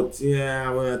 Time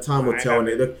like. time will tell.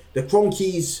 The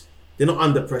Cronkies, they're not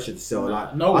under pressure to sell.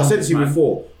 Like No I one said is, to you man.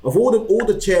 before, of all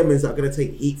the chairmen that are going to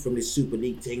take heat from this Super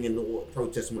League thing and all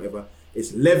protests and whatever,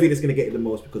 it's Levy that's going to get it the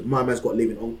most because my man's got to live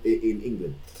in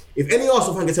England. If any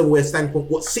Arsenal fan can tell me where Stan Kroenke,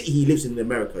 what city he lives in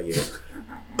America,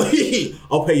 yeah,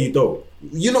 I'll pay you dough.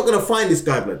 You're not going to find this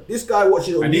guy, blood. This guy watches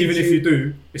it on And even if YouTube. you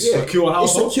do, it's a secure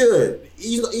household. It's secure.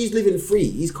 He's living free.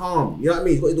 He's calm. You know what I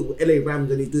mean? He's got his LA Rams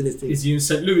and he's doing his thing. Is he in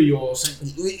St. Louis or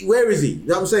St. Where is he? You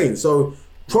know what I'm saying? So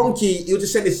Kroenke, he'll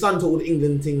just send his son to all the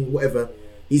England thing, whatever.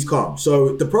 He's calm.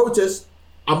 So the protest,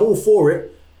 I'm all for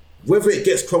it. Whether it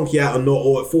gets Kroenke out or not,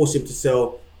 or it forces him to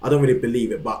sell, I don't really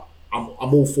believe it. But I'm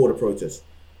all for the protest.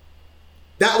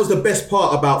 That was the best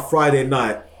part about Friday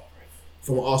night,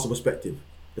 from an Arsenal perspective.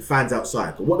 The fans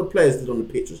outside. What the players did on the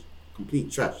pitch was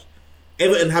complete trash.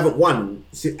 Everton haven't won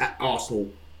at Arsenal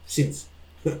since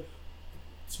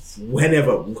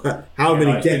whenever. How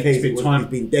many it's been- decades? it's been it was. time.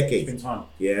 It's been decades. It's been time.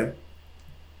 Yeah.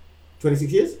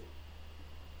 26 years?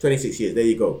 26 years, there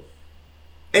you go.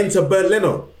 Enter Bernd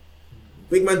Leno.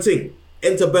 Big man thing.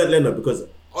 Enter Bernd Leno because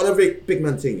on a big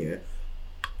man thing, yeah.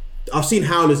 I've seen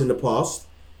howlers in the past.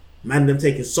 Man them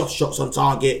taking soft shots on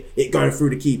target, it going through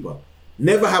the keeper.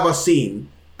 Never have I seen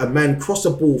a man cross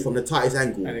a ball from the tightest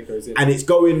angle And it goes in. and it's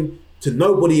going to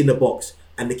nobody in the box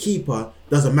and the keeper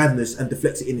does a madness and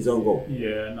deflects it in his own goal.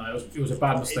 Yeah, no, it was a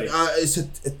bad mistake. It's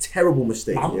a terrible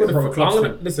mistake. I'm yeah.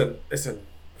 gonna listen.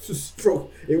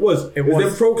 It was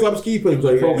them pro clubs keepers.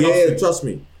 Trust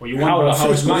me. Well, you wonder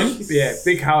how it's going. Yeah,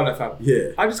 big howler fam.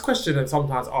 Yeah. I just question him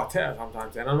sometimes, Arteta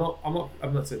sometimes, and I'm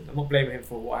not blaming him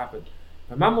for what happened.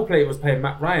 But Man was playing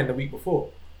Matt Ryan the week before.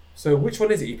 So which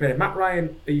one is it? You playing Matt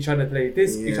Ryan? Are you trying to play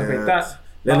this? Are you trying to play that?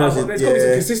 There's got to be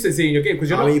some consistency in your game because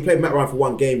you're not. You played Matt Ryan for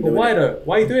one game. But why though?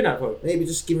 Why are you doing that for? Maybe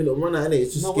just giving it a run at it.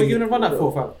 It's just what are you gonna run that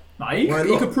for, fam? Nah,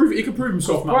 he could prove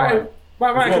himself. Matt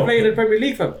Ryan can play in the Premier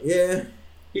League, fam. Yeah.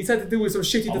 He's had to deal with some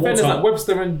shitty defenders like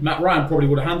Webster and Matt Ryan probably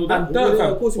would have handled that. And Dirk,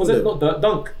 of course he was it not Dirk?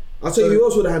 Dunk? I'll tell you who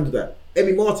else would have handled that.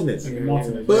 Emi Martinez.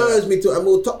 Burns me to, and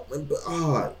we'll talk.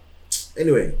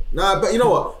 Anyway, but you know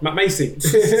what? Matt Macy.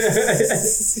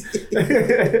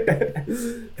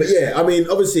 But yeah, I mean,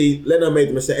 obviously, Leno made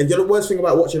the mistake. And the worst thing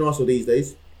about watching Arsenal these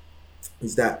days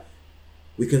is that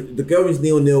the going's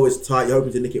 0-0 is tight. You're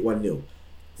hoping to nick it 1-0.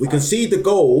 We concede the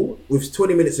goal with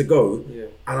 20 minutes to go,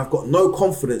 and I've got no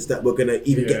confidence that we're going to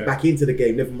even get back into the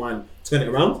game, never mind turn it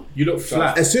around. You look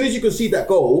flat. As soon as you concede that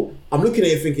goal, I'm looking at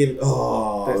it thinking,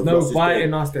 there's no fight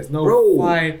in us, there's no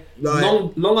fight.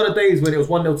 Long are the days when it was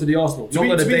 1-0 to the Arsenal.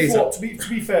 To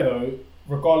be fair though,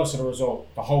 regardless of the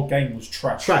result, the whole game was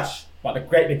trash. Like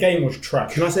the game was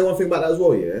trash. Can I say one thing about that as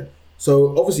well, yeah?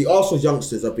 So obviously Arsenal's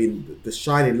youngsters have been the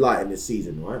shining light in this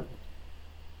season, right?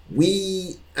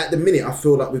 We, at the minute, I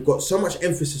feel like we've got so much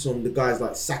emphasis on the guys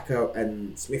like Saka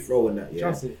and Smith Rowe and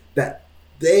that, that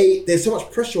there's so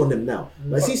much pressure on them now.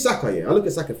 Like, see Saka, I look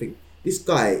at Saka and think, this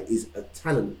guy is a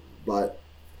talent, like,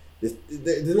 there's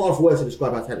not enough words to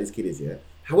describe how talented this kid is,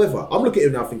 However, I'm looking at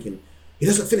him now thinking, he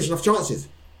doesn't finish enough chances.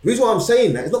 The reason why I'm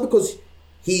saying that is not because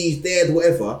he's dead or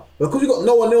whatever, but because we've got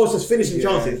no one else that's finishing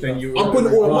chances, I'm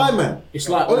putting it all on my man. It's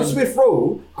like on Smith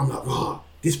Rowe, I'm like,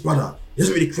 this brother, he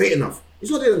doesn't really create enough. It's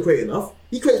not that he doesn't create enough.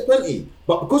 He creates plenty.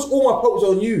 But because all my hopes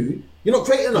are on you, you're not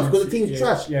creating enough because the team's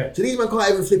trash. Yeah. So these men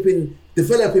can't even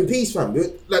develop in peace, fam.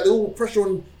 Like, they're all pressure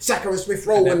on Saka and Smith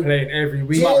Rowe. And they're playing every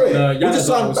week.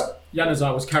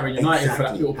 Januzaj was carrying United for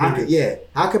that little period.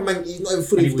 How can man, he's not even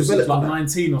fully developed. He was like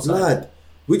 19 or something. Lad,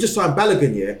 we just signed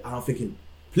Balogun, and I'm thinking,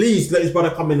 please let his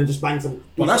brother come in and just bang some.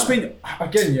 But that's been,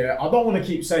 again, I don't want to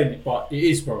keep saying it, but it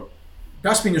is, bro.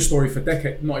 That's been your story for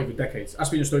decades, not even decades. That's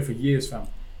been your story for years, fam.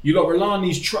 You lot rely on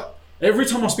these every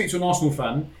time I speak to an Arsenal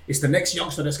fan, it's the next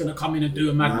youngster that's going to come in and do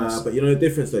a madness. But you know the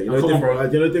difference though. You have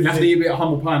to eat a bit of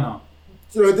humble pie now.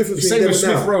 You know the difference between them and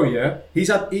Smith Rowe, He's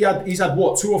had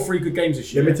what, 2 or 3 good games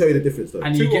this year. Let me tell you the difference though.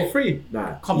 And 2 or 3?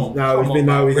 Nah. Come on. No,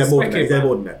 he's had more than that. He's had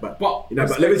more than that. But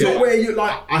let me tell you where you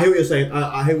like. I hear what you're saying.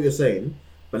 I hear what you're saying.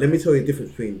 But let me tell you the difference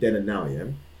between then and now.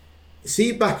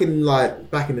 See, back in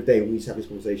the day when we used to have this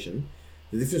conversation,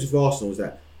 the difference with Arsenal was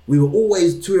that we were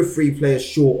always 2 or 3 players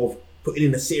short of putting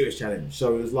in a serious challenge.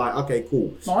 So it was like, okay,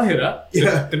 cool. No, I hear that.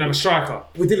 Yeah. Didn't have a striker.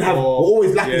 We didn't have. We're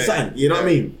always lacking something. You know what I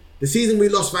mean? The season we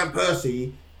lost Van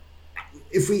Persie,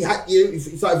 if we had if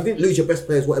you didn't lose your best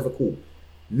players, whatever, cool.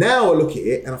 Now I look at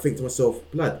it and I think to myself,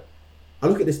 blood. I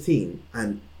look at this team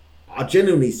and I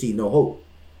genuinely see no hope.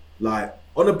 Like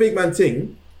on a big man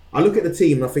thing, I look at the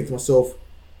team and I think to myself,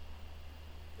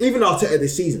 even Arteta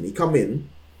this season, he come in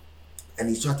and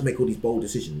he's tried to make all these bold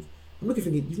decisions. I'm looking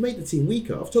thinking, you've made the team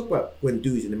weaker. I've talked about when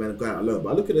Dewey's in the man and going out alone, but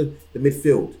I look at the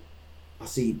midfield. I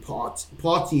see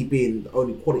Partey being the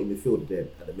only quality midfielder there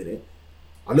at the minute.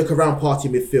 I look around Partey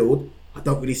midfield. I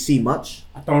don't really see much.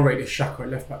 I don't rate this Xhaka at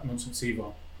left back nonsense either.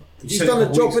 He's done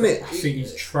a job, innit? I think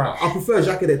he's trash. I prefer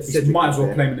Xhaka there to Cedric. He might as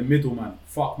well play him in the middle, man.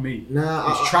 Fuck me.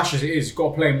 Nah, trash as it is. He's got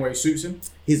to play him where it suits him.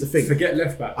 Here's the thing. Forget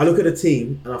left back. I look at the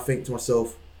team and I think to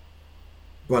myself,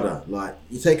 brother, like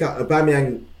you take out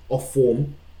Aubameyang off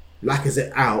form,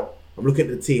 Lacazette out. I'm looking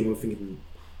at the team and I'm thinking,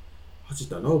 I just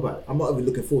don't know about it. I'm not even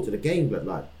looking forward to the game, but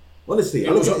like honestly,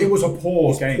 it was a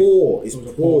poor game. It's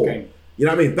poor game. You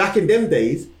know what I mean? Back in them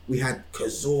days, we had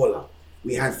Cazorla,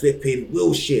 we had flipping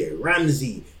Wilshere,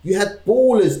 Ramsey. You had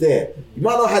ballers there. You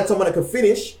might not have had someone that could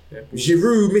finish.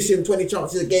 Giroud missing 20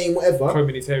 chances a game, whatever.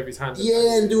 Combing tear of his hand.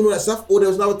 Yeah, and doing all that stuff. Or there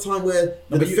was another time where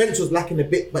the defence was lacking a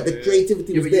bit, but the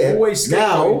creativity was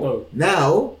there.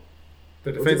 Now.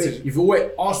 The defensive.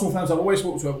 Arsenal fans I've always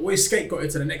talked to have always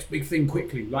scapegoated to the next big thing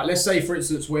quickly. Like let's say for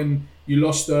instance when you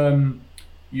lost who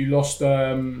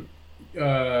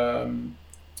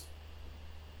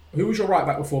was your right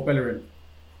back before Bellerin?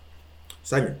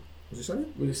 Sagna. Was it Sagna?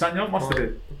 Was it Sagna? Must have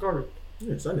been.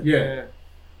 Yeah, Sagna. Yeah.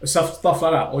 Stuff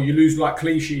like that. Or you lose like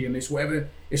Clichy and it's whatever.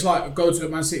 It's like go to the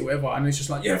Man City whatever and it's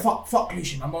just like fuck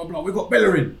Clichy man blah blah. We've got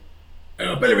Bellerin.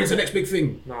 Bellerin's the next big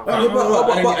thing. No.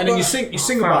 And then you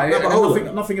sing about it,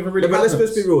 and nothing ever really happens.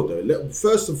 Let's be real though.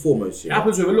 First and foremost, it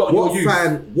happens with a lot of your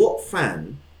youth. What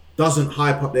fan doesn't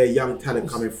hype up their young talent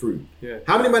coming through? Yeah.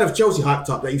 How many men have Chelsea hyped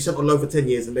up that you sent on loan for 10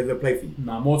 years and they've never played for you?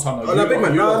 Nah, more time. Big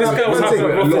man. This guy was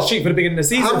hyped off the sheet for the beginning of the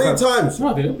season. How many times?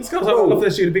 No, dude. This guy was hyped off the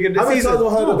sheet at the beginning of the season. How many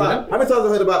times have I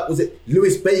heard about, was it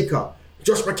Lewis Baker,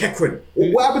 Josh McEachran?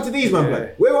 What happened to these man?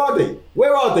 Where are they?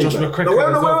 Josh McEachran.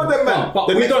 Where are them, man? But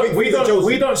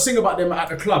we don't sing about them at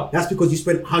the club. That's because you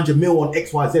spent 100 mil on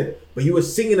XYZ. But you were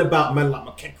singing about man like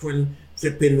McEachran,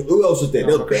 flipping. Who else was there?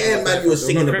 There was bare man you were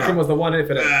singing about. McEachran was the one in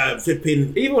for that.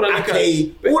 Flipping. Even when I look at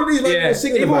all of these men you were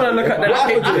singing about. Even when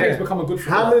I look at Ake's become a good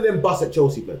footballer. How many of them bust at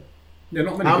Chelsea, man? Yeah,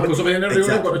 not many. Because they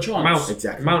never got a chance.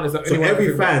 Exactly. Mount is the so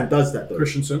every fan does that though.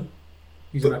 Christensen,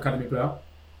 he's an academy player.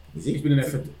 Is he? He's been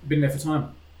there for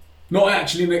time. Not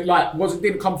actually,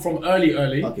 didn't come from early.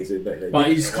 Okay, so but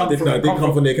he's come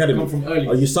from the academy. Come from early.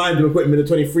 Oh, you signed him and put him in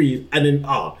the 23s, and then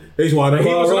he's one of He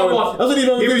was another one. That's what he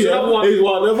don't do. He's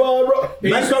one of our.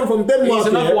 He's come from Denmark. He's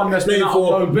another one that's been out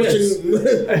on loan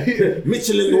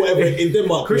Michelin or whatever in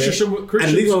Denmark. And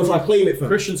these ones are claim it for.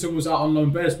 Christensen was out on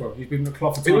loan bears, bro. He's been in the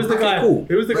club for time. It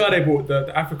was the guy they bought,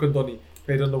 the African Donny,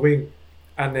 played on the wing.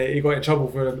 And he got in trouble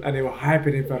for him, and they were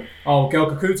hyping him, fam. Oh, Gael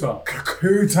Kakuta,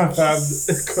 fam.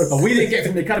 But we didn't get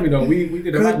from the academy though. We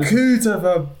did a Kakuta,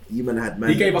 fam. You man had man.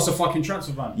 He gave us a fucking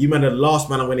transfer van. You man, the last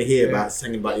man I want to hear about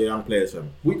singing about your young players, fam.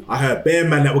 I heard bare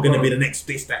man that were going to be the next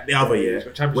this, that, the other.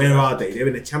 Where are they? They're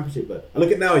in the championship. But I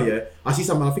look at now, I see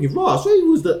someone. I'm thinking, right, so he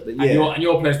was the. And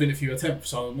your player's been a few attempts,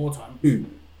 so more time. Who?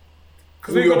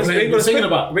 Because we ain't going to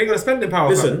spend the power.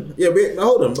 Listen,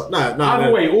 hold on, but no.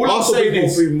 Either way, all I'm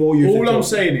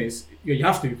saying is, you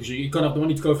have to because you're gonna have the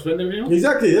money to go spend everything.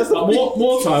 Exactly. That's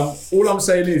more time. All I'm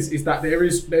saying is that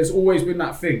there's always been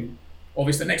that thing of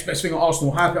it's the next best thing at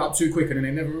Arsenal. Hype it up too quick and then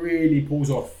it never really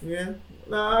pulls off. Yeah.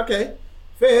 Nah. Okay.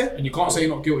 Fair. And you can't say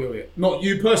you're not guilty of it. Not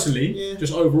you personally.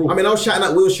 Just overall. I mean, I was shouting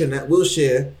at Wilshere.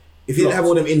 Wilshere, if he didn't have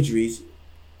all them injuries,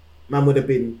 man would have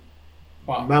been.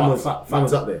 Man was up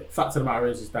there. Fact of the matter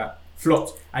is that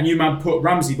flopped. And you man put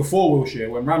Ramsey before Wilshere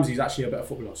when Ramsey's actually a better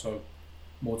footballer. So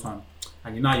more time.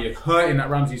 And now you're hurting that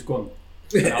Ramsey's gone.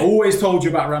 And I always told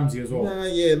you about Ramsey as well.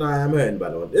 I'm hurting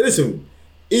about that one. Listen,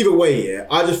 either way,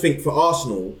 I just think for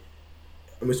Arsenal,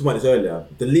 and we talked about this earlier,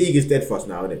 the league is dead for us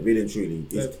now, isn't it? Really and truly.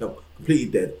 It's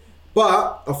completely dead.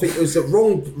 But I think it was a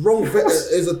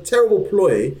it's a terrible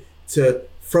ploy to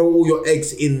throw all your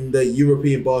eggs in the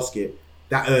European basket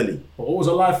that early. But what was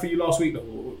alive for you last week though?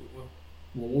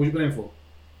 What were you playing for?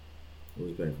 What was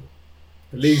you playing for?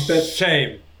 The league's dead.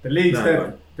 Shame. The league's dead.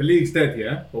 Man. The league's dead,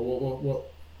 yeah? But what?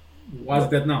 Why is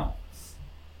it dead now?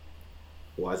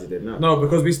 Why is it dead now? No,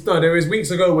 because there was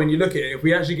weeks ago when you look at it, if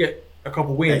we actually get a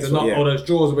couple wins and not all those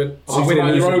draws winning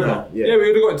Europa. We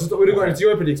would have got into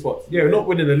Europa League spots. Yeah, we're not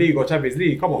winning the league or Champions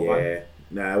League. Come on, man.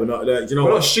 Nah, we're not. We're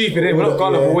not stupid. We're not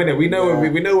gullible winning. We know where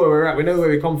we're at. We know where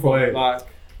we come from. Like.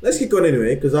 Let's keep going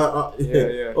anyway, because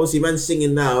obviously, man's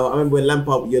singing now. I remember when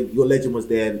Lampard, your legend was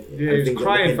there. And he was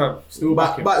crying, fam.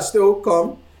 But still,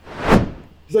 calm.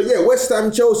 So West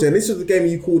Ham Chelsea, and this was the game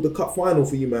you called the cup final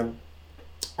for you, man.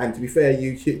 And to be fair,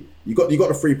 you got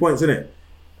the 3 points, innit?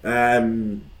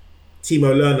 Timo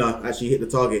Werner actually hit the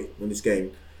target on this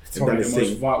game. It's probably the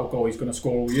most vital goal he's going to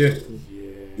score all year.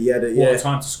 What a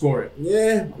time to score it.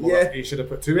 Yeah. He should have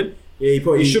put 2 in. Yeah, he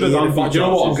should have done. But you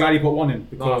know what? I'm glad he put 1 in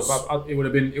because it would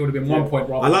have been 1 point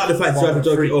rather. I like the fact you had to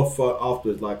joke it off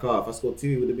afterwards. Like, if I scored 2,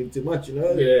 it would have been too much, you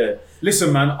know. Yeah.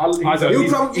 Listen, man.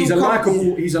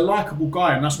 He's a likable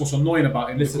guy, and that's what's annoying about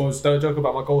him. Because don't joke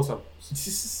about my goal, son.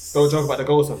 Don't joke about the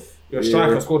goal, son. You're a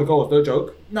striker, score the goals. Don't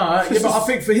joke. No, but I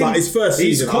think for him, like his first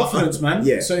season, he's confidence, man.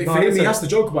 Yeah. So for him, he has to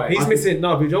joke about it. He's missing.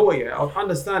 No, but you know what? Yeah, I'd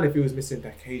understand if he was missing the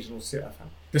occasional sitter,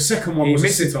 fam. The second one was a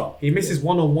sitter. He misses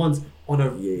one-on-ones on a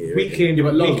week in,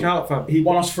 week out, fam. He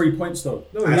won us 3 points though.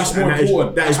 No, that's more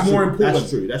important. That's more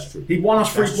important. That's true. He won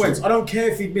us 3 points. I don't care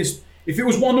if he missed. If it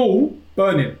was 1-1,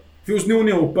 burning. If it was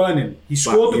 0-0, burning. He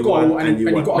scored the goal and he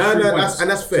got us 3 points.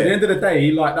 And that's fair. At the end of the day,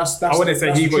 that's. I wouldn't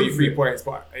say he got you 3 points,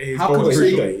 but how could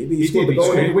he scored the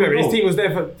goal? His team was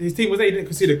there. He didn't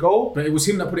concede a goal. But it was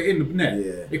him that put it in the net.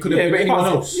 Yeah. It could have been anyone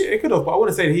else. Yeah, it could have. But I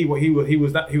wouldn't say he was that good. He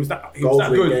was that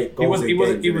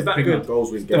good.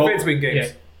 Defense win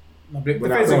games.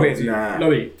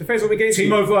 Defense win games.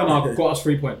 Timo Werner got us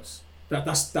 3 points.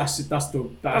 That's your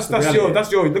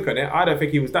look at it. I don't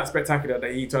think he was that spectacular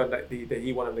that he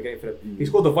won the game for them. He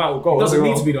scored the vital goal. It doesn't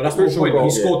need to be though. That's the point.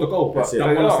 He scored the goal. But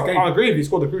that won us the game. I agree if he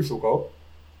scored the crucial goal,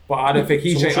 but I don't think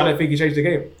he changed. I don't think he changed the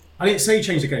game. I didn't say he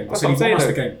changed the game. I said he won us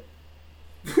the game.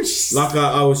 Like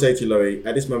I always say to you, Laurie,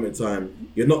 at this moment in time,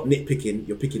 you're not nitpicking,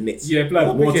 you're picking nits. Yeah,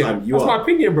 blood. More time, you That's are. my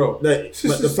opinion, bro. No,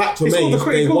 but the fact He scored remains,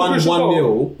 the- he they scored won the crucial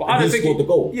 1-0, but I don't and he think scored the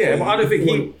goal. Yeah, but I don't think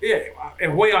won.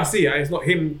 the way I see it, it's not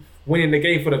him winning the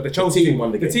game for the Chelsea team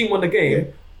won the game. The team won the game, Yeah.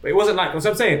 but it wasn't like, that's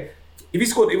what I'm saying. If he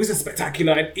scored, it was a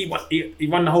spectacular, and he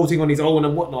won the whole thing on his own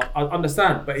and whatnot. I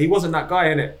understand, but he wasn't that guy,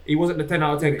 innit? He wasn't the 10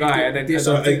 out of 10 guy. And then,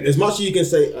 So as much as you can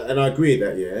say, and I agree with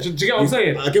that, yeah. Do you get what I'm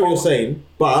saying? I get what you're saying,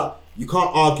 but you can't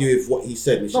argue with what he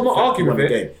said. I'm not arguing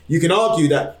with it. You can argue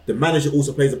that the manager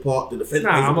also plays a part, the defence plays a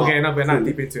part. I'm not getting that Cool.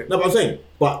 deep into it. No, but I'm saying,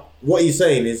 but what he's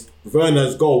saying is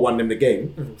Werner's goal won them the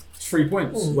game. It's 3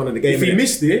 points. Won them the game. If he innit?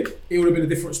 missed it, it would have been a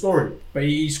different story. But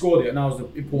he scored it, and that was the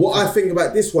important. What I thing. think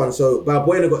about this one, so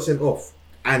Balbuena got sent off,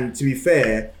 and to be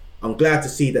fair, I'm glad to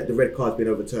see that the red card's been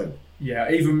overturned.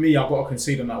 Yeah, even me, I got to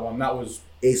concede on that one. That was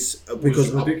It's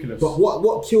because ridiculous. But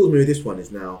what kills me with this one is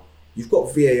now you've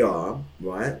got VAR,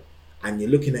 right, and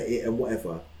you're looking at it and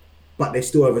whatever, but they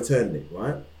still overturned it,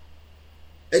 right?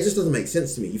 It just doesn't make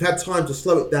sense to me. You've had time to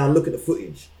slow it down, look at the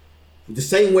footage. The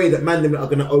same way that man that are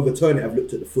going to overturn it have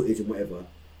looked at the footage and whatever.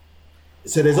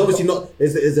 So there's obviously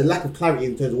there's a lack of clarity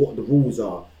in terms of what the rules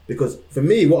are. Because for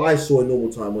me, what I saw in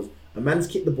normal time was a man's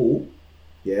kicked the ball,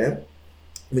 yeah.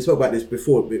 We spoke about this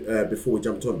before we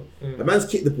jumped on. A man's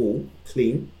kicked the ball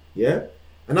clean, yeah.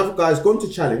 Another guy's gone to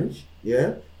challenge,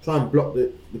 yeah, try and block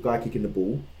the guy kicking the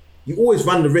ball. You always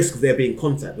run the risk of there being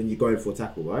contact when you're going for a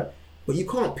tackle, right? But you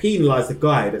can't penalise the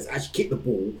guy that's actually kicked the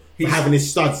ball for having his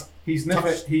studs. He's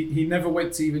never he never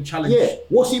went to even challenge. Yeah,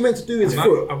 what's he meant to do with his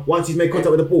foot once he's made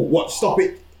contact with the ball? What? Stop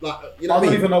it? Like, you know I what I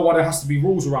don't mean? even know why there has to be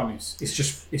rules around this.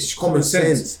 It's common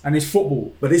sense. And it's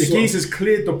football. But the this one- geezer's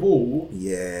cleared the ball,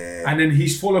 Yeah. and then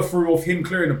he's follow through of him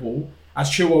clearing the ball as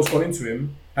Chilwell's gone into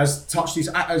him, has touched his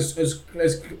has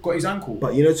got his ankle.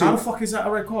 But you know, how the fuck is that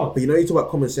a red card? But you know, you talk about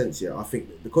common sense here. I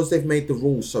think because they've made the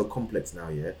rules so complex now,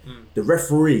 yeah, the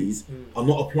referees are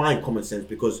not applying common sense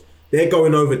because they're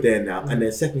going over there now and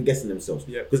they're second guessing themselves.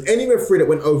 Yeah. Because any referee that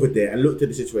went over there and looked at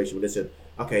the situation, where they said,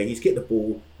 "Okay, he's kicked the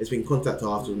ball. There's been contact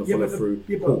after and follow through."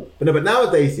 Cool. But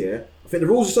nowadays, yeah, I think the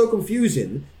rules are so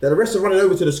confusing that the rest are running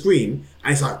over to the screen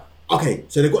and it's like, okay,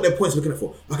 so they've got their points looking at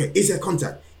for. Okay, is there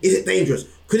contact? Is it dangerous?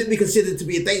 Could it be considered to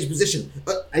be a dangerous position?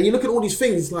 And you look at all these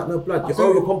things, it's like, no, blood, you're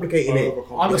overcomplicating it. I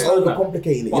You're understand that. overcomplicating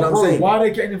it. You But know what I'm bro, saying? why are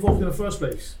they getting involved in the first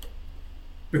place?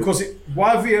 Because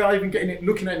why are VAR even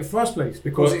looking at it in the first place?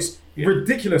 Because it's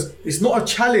ridiculous. It's not a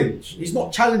challenge. He's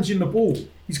not challenging the ball.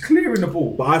 He's clearing the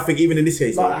ball. But I think even in this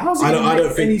case, Like, how's it I gonna don't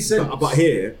make think. any sense? But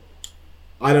here,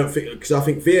 I don't think because I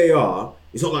think VAR.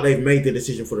 It's not like they've made the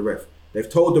decision for the ref. They've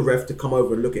told the ref to come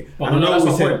over and look at. But that's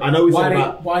my point. I know we Why said they-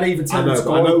 about. why they even tell I them know, to but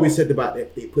go I know over? we said about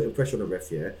it putting pressure on the ref,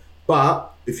 yeah.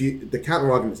 But the counter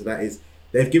argument to that is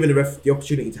they've given the ref the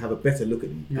opportunity to have a better look at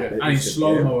the. Yeah, at the and in incident,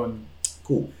 slow yeah. mo and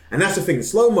Cool. And that's the thing.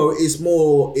 Slow mo is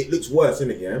more. It looks worse,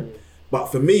 isn't it? Yeah. But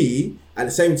for me, at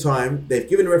the same time, they've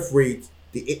given the referee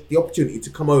the opportunity to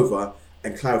come over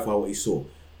and clarify what he saw.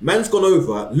 Man's gone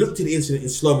over, looked at the incident in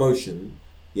slow motion.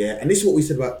 Yeah. And this is what we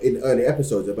said about in earlier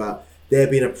episodes about there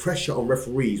being a pressure on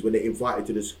referees when they're invited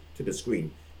to the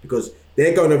screen because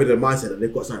they're going over the mindset that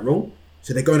they've got something wrong.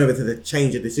 So they're going over to the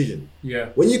change of decision. yeah.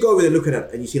 When you go over there looking at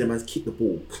it and you see the man's kick the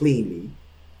ball cleanly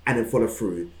and then follow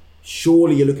through,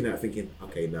 surely you're looking at it thinking,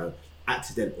 okay, no,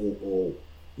 accidental or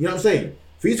you know what I'm saying?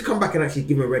 For you to come back and actually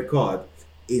give him a red card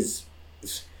is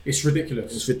It's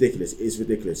ridiculous. it's ridiculous. It's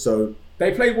ridiculous. So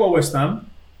They played well, West Ham.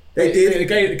 they did.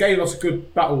 They gave us a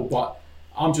good battle, but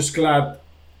I'm just glad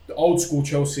the old school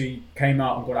Chelsea came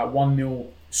out and got that 1-0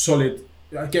 solid.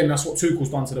 Again, that's what Tuchel's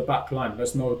done to the back line.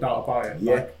 There's no doubt about it.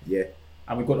 Yeah, yeah.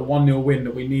 And we got the 1-0 win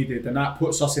that we needed, and that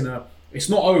puts us in a. It's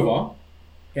not over.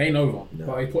 It ain't over,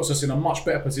 but it puts us in a much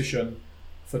better position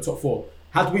for top four.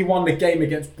 Had we won the game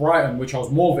against Brighton, which I was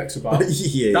more vexed about,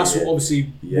 that's what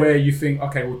obviously where you think,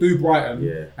 okay, we'll do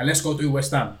Brighton and let's go do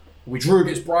West Ham. We drew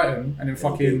against Brighton and then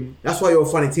fucking. That's why you're a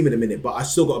funny team in a minute, but I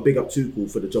still got a big up Tuchel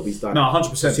for the job he's done. No, 100%.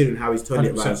 Considering how he's turned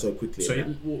it 100%. around so quickly.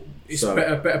 So it's a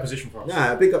better position for us.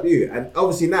 Nah, big up you. And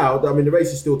obviously now, I mean, the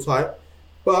race is still tight,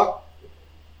 but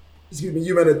excuse me,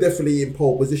 you men are definitely in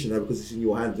pole position now because it's in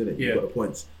your hands, isn't it? You've got the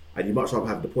points, and you much rather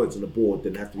have the points on the board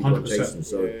than have to be one 100%. chasing.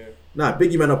 So, nah,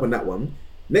 big you man up on that one.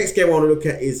 Next game I want to look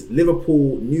at is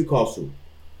Liverpool Newcastle.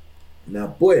 Now,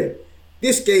 boy,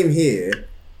 this game here.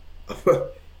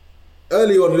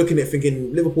 Early on, looking at it,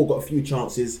 thinking Liverpool got a few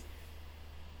chances.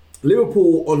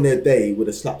 Liverpool on their day would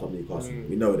have slapped up Newcastle.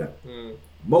 We know that.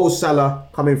 Mo Salah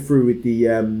coming through with the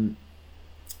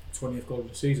 20th goal of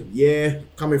the season.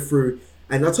 coming through.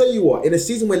 And I'll tell you what, in a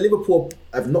season where Liverpool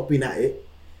have not been at it,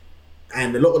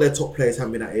 and a lot of their top players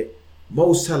haven't been at it,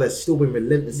 Mo Salah has still been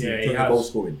relentless in terms of goal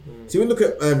scoring. So when you look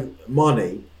at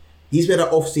Mane, he's been an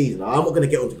off season. I'm not going to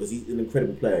get onto it because he's an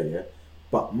incredible player, yeah.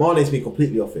 But Mane's been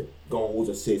completely off it. Goals,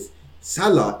 assists.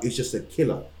 Salah is just a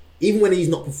killer. Even when he's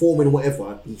not performing or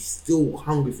whatever, he's still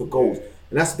hungry for goals.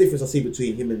 And that's the difference I see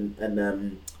between him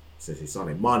and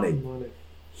Mane.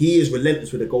 He is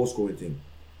relentless with the goal scoring thing.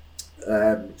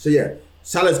 So yeah,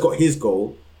 Salah's got his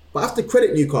goal. But I have to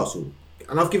credit Newcastle.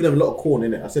 And I've given them a lot of corn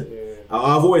in it. I said,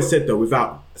 I've always said though,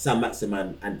 without Sam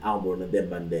Maximan and Almiron and them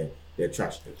man there, they're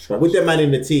trash. But with their man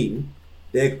in the team,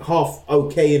 they're half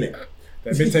okay in it.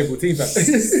 They're mid-table team.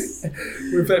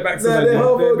 We play back to they're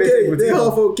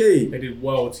half okay. They did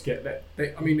well to get that.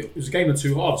 I mean, it was a game of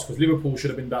two halves because Liverpool should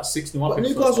have been about 6-0 up.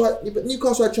 But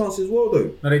Newcastle had chances as well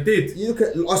though. No, they did. You look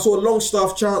at, I saw a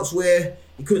Longstaff chance where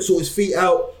he couldn't sort his feet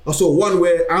out. I saw one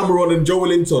where Almiron and Joe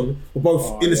Linton were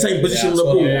both in the same position on the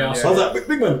ball. I was like,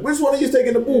 big man, which one are you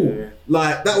taking the ball? Yeah.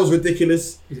 Like, that was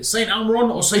ridiculous. Is it Saint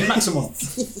Almiron or Saint Maximin?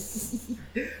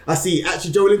 I see,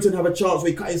 actually, Joe Linton have a chance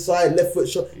where he cut inside, left foot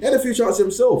shot. He had a few chances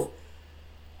himself.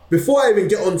 Before I even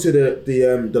get onto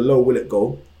the low Willock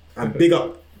goal, and big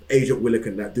up Agent Willock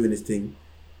and that doing his thing,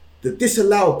 the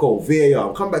disallowed goal, VAR,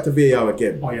 I'll come back to VAR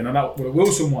again. Oh yeah, no, that the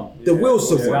Wilson one. The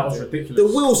Wilson one. That was ridiculous. The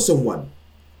Wilson one.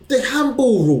 The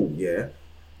handball rule, yeah?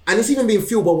 And it's even being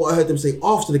fueled by what I heard them say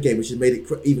after the game, which has made it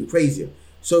even crazier.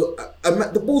 So,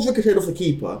 the ball's ricocheted off the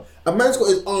keeper, a man's got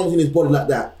his arms in his body like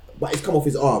that, but it's come off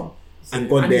his arm and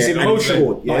gone there and he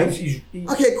scored,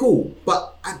 yeah? Okay, cool.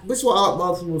 But this is what I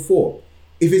asked him before.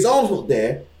 If his arm's not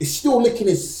there, it's still licking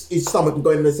his stomach and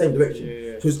going in the same direction.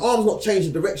 Yeah. So his arm's not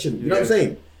changing direction. You know what I'm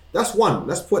saying? That's one.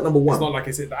 That's point number one. It's not like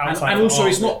it's the outside. And also,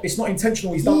 it's not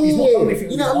intentional. He's not done anything.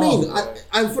 You know what I mean?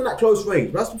 And from that close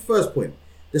range. That's the first point.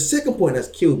 The second point that's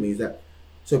killed me is that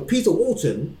Peter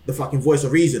Walton, the fucking voice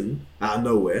of reason out of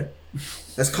nowhere,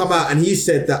 has come out and he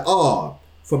said that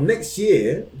from next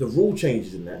year the rule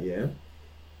changes in that. Yeah.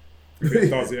 It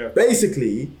does, yeah.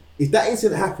 Basically, if that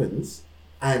incident happens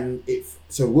and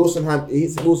Wilson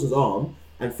hits Wilson's arm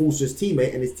and falls to his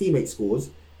teammate and his teammate scores,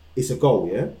 it's a goal.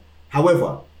 Yeah.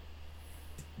 However,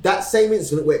 that same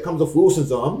incident where it comes off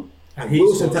Wilson's arm and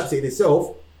Wilson taps it in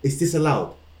himself, it's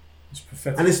disallowed. It's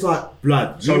pathetic. And it's like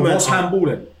blood. So what's handball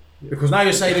then? Because now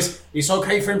you're saying it's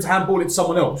okay for him to handball it to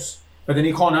someone else, but then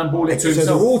he can't handball it to himself.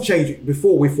 So the rule change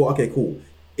before we thought, okay, cool.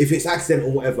 If it's accidental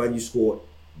or whatever and you score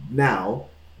now,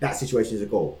 that situation is a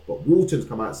goal. But Walton's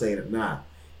come out saying that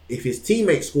if his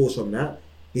teammate scores from that,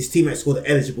 his teammate scored an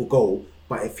eligible goal,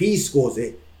 but if he scores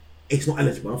it, it's not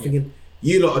eligible. I'm thinking,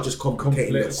 you lot are just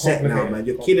complicating the set now, man.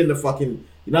 You're killing the fucking.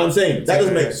 You know what I'm saying? That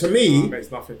doesn't make. To me,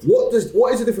 what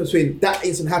is the difference between that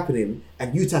incident happening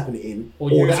and you tapping it in,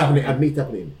 or that happening and me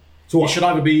tapping it in? So it should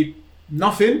either be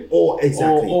nothing, or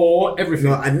exactly, or everything.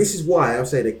 You know, and this is why I'm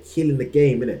saying they're killing the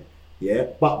game, innit? Yeah.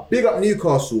 But big up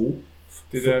Newcastle.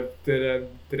 Did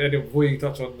anyone, before you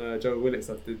touch on Joe Willock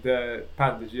stuff, did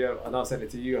you? And I'll send it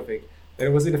to you, I think.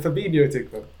 And was it a Fabinho thing,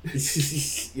 bro?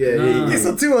 Yeah. It's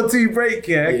a 2-on-2 break,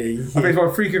 yeah. I think from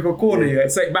a free kick or corner, yeah.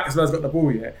 St. Maximan's got the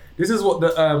ball, yeah. This is what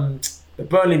the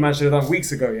Burnley man should have done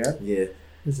weeks ago, yeah. Yeah.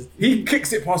 He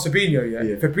kicks it past Fabinho,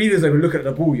 yeah. Fabinho's even looking at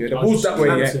the ball, yeah. The ball's that way,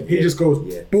 yeah. He just goes,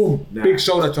 boom, big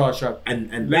shoulder charge,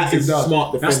 and that is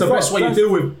smart. That's the best way you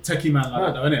deal with techie man like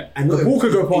that, though, isn't it? And the ball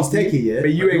could go past techie, yeah.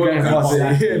 But you ain't going past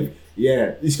it.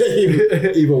 Yeah.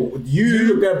 Either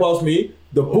you going past me.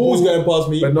 The ball's going past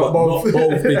me, but not both,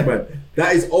 big man.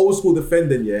 That is old school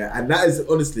defending, yeah, and that is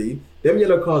honestly them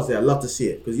yellow cards there. I love to see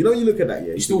it because you look at that,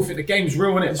 yeah. You still think the game's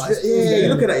real, innit? You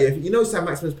look at that, yeah. You know Sam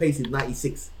Maximan's pace is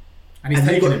 96, and he's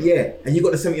taking it. And you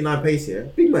got the 79 pace here.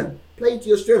 Big man, play to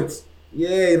your strengths.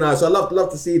 Yeah, so I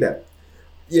love to see that.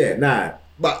 Yeah,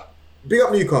 but big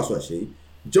up Newcastle actually.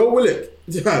 Joe Willock,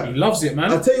 he loves it,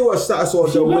 man. I'll tell you what stat I saw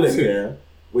on Joe Willock here,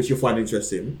 which you'll find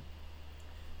interesting.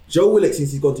 Joe Willock,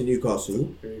 since he's gone to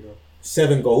Newcastle,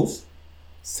 7 goals.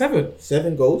 7?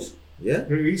 7 goals, yeah.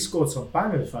 He scored some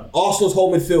bangers, fam. Arsenal's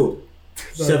whole midfield,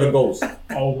 7 goals.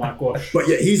 Oh my gosh. But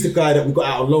yeah, he's the guy that we got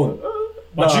out on loan.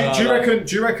 But do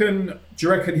you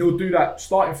reckon he'll do that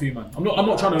starting for you, man? I'm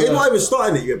not trying to. He's not even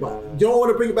starting it yet, but you know what I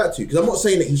want to bring it back to? Because I'm not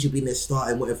saying that he should be in there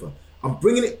starting, whatever. I'm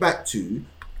bringing it back to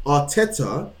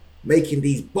Arteta making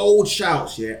these bold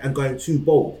shouts, yeah, and going too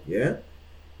bold, yeah.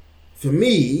 For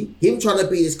me, him trying to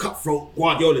be this cutthroat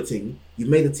Guardiola thing, you've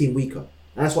made the team weaker.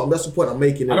 And that's the point I'm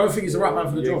making. I don't think he's the right man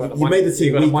for the job. You made the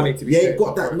team weaker. You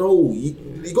got that. No,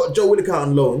 you got Joe Willock out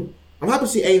on loan. I'm happy to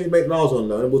see Amy Maitland-Niles on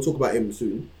loan, and we'll talk about him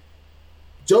soon.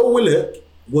 Joe Willock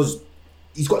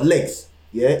he's got legs.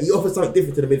 Yeah, he offers something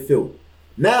different to the midfield.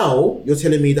 Now you're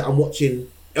telling me that I'm watching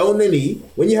El Neni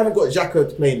when you haven't got Xhaka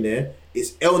to play in there.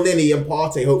 It's El Neni and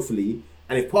Partey hopefully,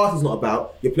 And if Partey's not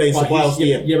about, you're playing But Ceballos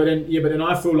he's- DM. but then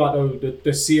I feel like though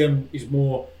the CM is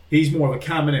he's more of a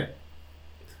cam, innit?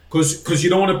 Because you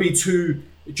don't want to be too.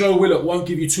 Joe Willock won't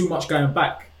give you too much going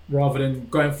back rather than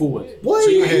going forward. Why? So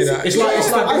you hear that. It's like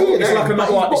another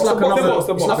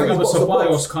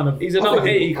Ceballos kind of. He's another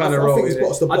 80 kind of I role. think he's isn't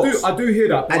box the box. I do hear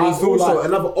that, but And I he's feel also like.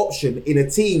 another option in a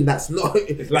team that's not.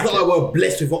 It's not like we're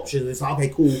blessed with options. It's like, okay,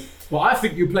 cool. Well, I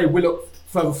think you play Willock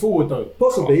further forward though.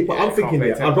 Possibly, but yeah, I'm can't thinking play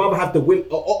that 10. I'd rather have the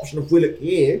option of Willock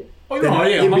here Oh, than no,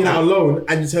 yeah, him being 100%. out alone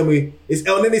and you tell me it's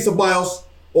El Neni Ceballos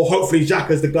or hopefully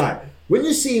Xhaka's the guy. When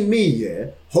you see me,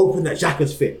 hoping that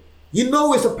Xhaka's fit, you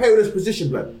know it's a perilous position,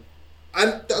 blood.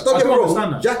 And don't get me wrong,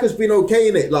 understand that. Xhaka's been okay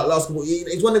in it. Like last couple,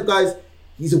 he's one of the guys.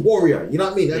 He's a warrior. You know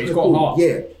what I mean? That's he's got heart.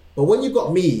 Yeah, but when you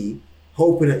got me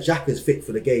hoping that Xhaka's fit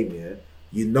for the game,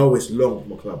 you know it's long for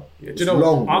my club. Do It's you know,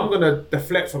 long. I'm bro. going to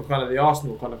deflect from kind of the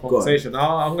Arsenal kind of conversation.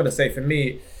 I'm going to say for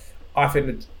me, I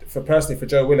think for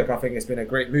Joe Willock, I think it's been a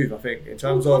great move. I think in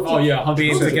terms of being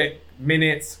able to get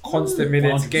minutes, constant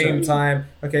minutes, 100%. game time.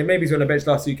 Okay, maybe he's on the bench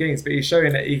last few games, but he's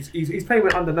showing that he's playing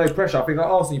with under no pressure. I think at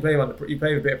Arsenal, you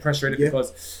play with a bit of pressure in it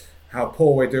because how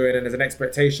poor we're doing, and there's an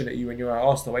expectation at you when you're at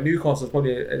Arsenal. When Newcastle's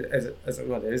probably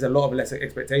there's a lot of less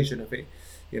expectation. I think.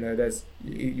 There's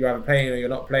you either playing or you're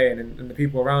not playing, and the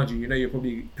people around you, you're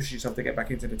probably pushing yourself to get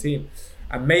back into the team,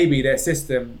 and maybe their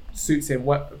system suits him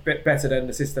a bit better than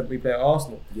the system we play at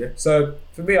Arsenal. Yeah. So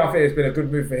for me, I think it's been a good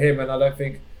move for him, and I don't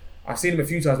think I've seen him a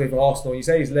few times play for Arsenal. You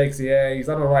say his legs, he's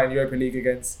done alright in Europa League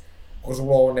against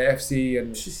Oswald and the FC,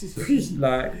 and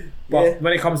but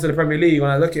when it comes to the Premier League, when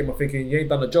I look at him, I'm thinking you ain't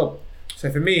done the job. So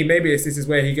for me, maybe this is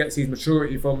where he gets his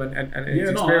maturity from and his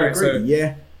experience. I agree.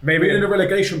 So maybe Being in the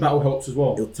relegation battle helps as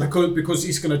well because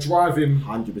it's going to drive him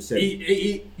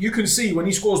 100%. You can see when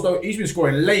he scores those. He's been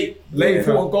scoring late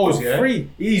important goals. Yeah,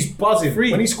 he's buzzing.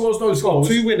 When he scores those goals,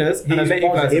 2 winners and a late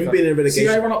Him being in relegation. See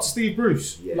how he run up to Steve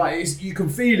Bruce. Yeah. Like you can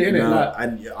feel it, innit? Like,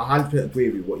 and I 100%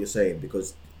 agree with what you're saying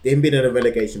because him being in a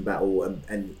relegation battle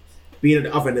and being at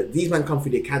the other end, these men come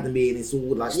through the academy and it's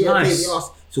all like, nice.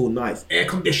 It's all nice. air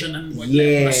condition and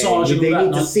Massage and they all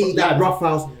that. need to see that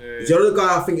roughhouse. The other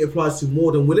guy I think it applies to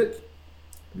more than Willock,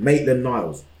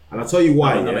 Maitland-Niles. And I'll tell you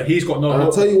why. But he's got no. And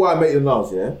I'll tell you why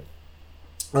Maitland-Niles,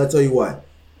 I'll tell you why.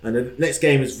 And the next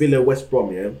game is Villa West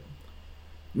Brom,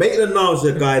 Maitland-Niles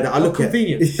is a guy that I look at.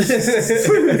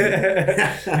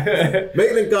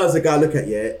 Maitland-Niles is a guy I look at,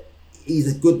 He's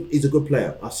a good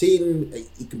player. I've seen him,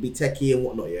 he can be techie and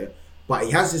whatnot, but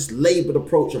he has this laboured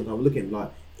approach. I'm looking like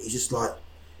he's just like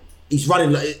he's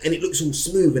running like, and it looks all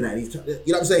smooth and that. You know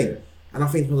what I'm saying? And I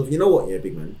think to myself, you know what,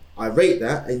 big man, I rate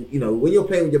that. And when you're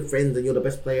playing with your friends and you're the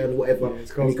best player and whatever,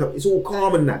 it's all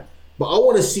calm and that. But I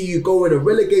want to see you go in a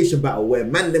relegation battle where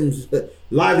them's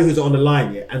livelihoods are on the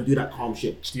line, and do that calm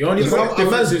shit. The only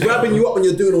man's grabbing you up when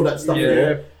you're doing all that stuff,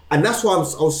 And that's why I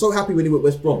was so happy when he went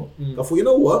West Brom. I thought, you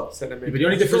know what? But the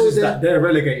only difference is that they're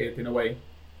relegated in a way.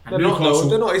 They're not.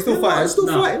 He's still fighting.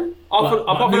 Fighting.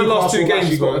 Apart from the last 2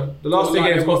 games, the last 2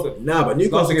 games cost them. Nah, but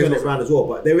Newcastle turned it around as well.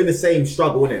 But they're in the same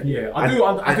struggle, innit? Yeah, I do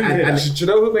hear that. Do you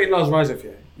know who Maitland-Niles rise up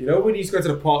here? You know when you used to go to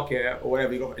the park or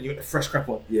whatever, you got the fresh crep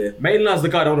on. Yeah. Maitland-Niles the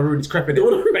guy that don't want to ruin his crep in it,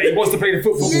 but he wants to play the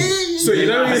football. So you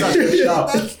know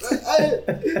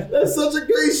that's such a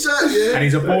great shot, And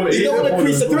he's a baller. You don't want to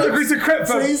crease a crep,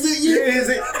 fam. Freeze it,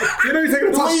 You know he's taking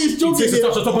a touch. He takes a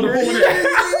touch on top of the ball, He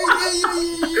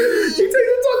takes a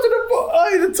touch on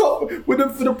the top with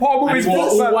the palm of his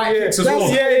all white kicks as well.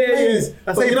 That's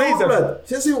That's how you know what, blood?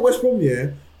 Since he went West Brom,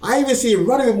 I even see him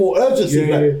running with more urgency.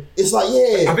 It's like,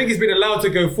 I think he's been allowed to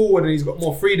go forward and he's got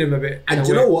more freedom a bit. And do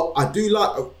you know what? I do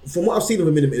like, from what I've seen of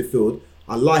him in the midfield,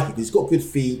 I like it. He's got good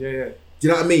feet. Yeah. Do you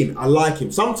know what I mean? I like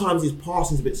him. Sometimes his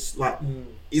passing's a bit like,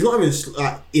 he's not even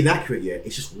like inaccurate,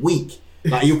 it's just weak.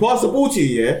 Like you pass the ball to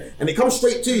you, and it comes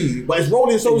straight to you, but it's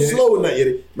rolling so slow and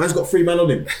that, man's got 3 men on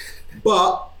him.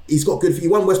 But he's got good feet. He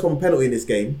won West Brom penalty in this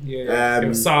game. It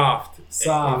was soft.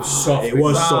 It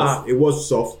was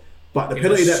soft. But the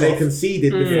penalty that they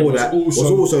conceded before that was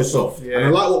also soft. And I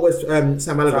like what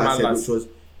Sam Allardyce said, which was,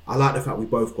 I like the fact we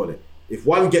both got it. If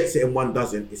one gets it and one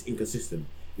doesn't, it's inconsistent.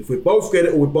 If we both get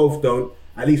it or we both don't,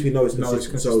 at least we know it's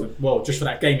consistent. So, well, just for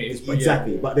that game it is. But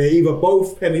exactly. But they're either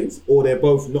both pennings or they're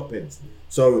both not pens.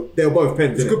 So they're both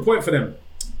pens. It's a good point for them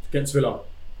against Villa.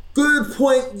 Good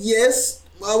point, yes.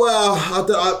 Well,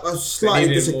 I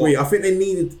slightly disagree. I think they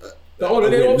needed... They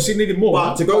obviously needed more.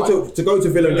 But to go to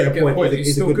Villa and get a point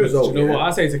is a good result. Do you know what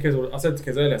I say to Kiz? I said to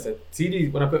Kiz earlier, I said, see,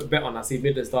 when I put a bet on, I see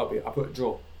Midlands Derby, I put a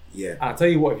draw. Yeah. And I tell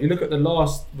you what, if you look at the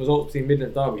last results between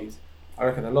Midlands Derbies, I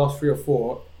reckon the last 3 or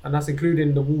 4, and that's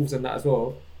including the Wolves and that as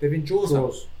well, they've been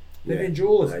draws. They've been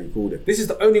draws. Yeah, you called it. This is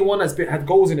the only one that's had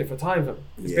goals in it for time. Fam.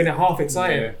 It's been half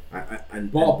exciting.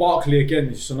 And Barkley again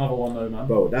is just another one though, man.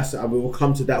 bro, we'll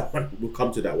come to that one. We'll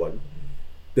come to that one.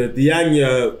 The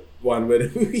Diagne one where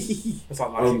That's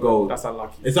unlucky. own goal. That's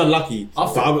unlucky. It's unlucky.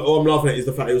 But all I'm laughing at is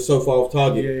the fact it was so far off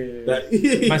target.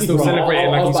 Man still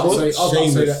celebrating like he scored. I was about to say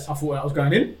Shameless. that. I thought that was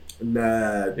going in.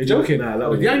 Nah, You're joking? Nah, that The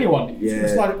was Diagne one. Yeah. You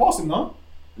slide it past him now.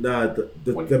 Nah,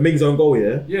 the Mings own goal,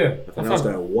 yeah. Yeah. And I was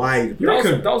going wide. You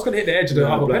reckon? That was going to hit the edge of the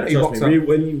Nah, other blood, penalty trust box. me,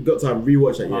 when you got time,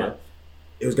 rewatch that, yeah. Alright.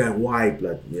 It was going wide,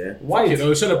 blood, yeah. Why? You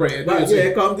know, celebrate it. Like,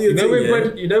 yeah, come do your thing,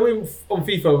 yeah. You know when on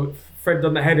FIFA, Fred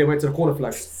done the header and went to the corner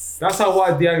flag? That's how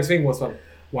wide Diagne's thing was, fam.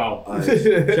 Wow.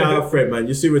 Shout out Fred, man.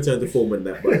 You soon return to form and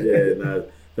that, but yeah, nah.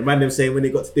 The man them saying when he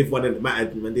got to Div 1 and it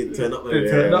mattered, man didn't turn up. Didn't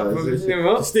turn up,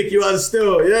 To stick you on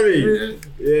still, you know what I mean?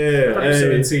 Yeah.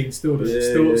 17, still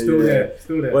there.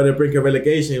 On the brink of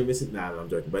relegation, we're missing. Nah, I'm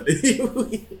joking, but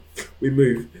we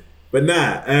move. But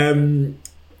nah,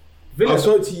 I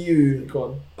spoke to you Go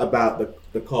on. about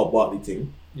the Carl Bartley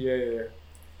thing. Yeah. Have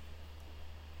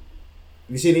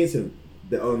you seen the incident?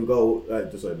 The own goal,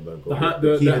 just sorry, the own goal.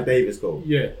 The Keegan Davis goal.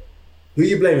 Yeah. Who are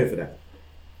you blaming for that?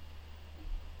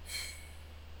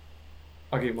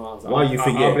 I'll give my answer. Why you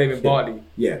think? I'm blaming Bartley.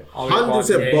 Yeah, I'll blame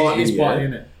 100% Bartley. It's Bartley, Yeah,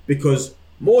 innit? because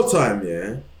more time,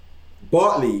 yeah.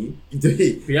 Bartley, he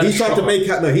tried to make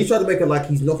out. No, he tried to make it like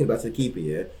he's knocking back to the keeper,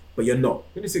 yeah. But you're not.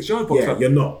 In the 6-yard box. Yeah, you're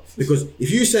not. Because if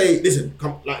you say, listen,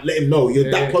 come, like, let him know you're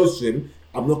that close to him.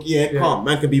 I'm not. Yeah, calm.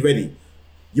 Man can be ready.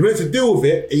 You're meant to deal with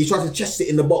it, and you try to chest it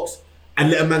in the box and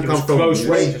let a man come from close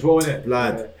range as well, isn't it?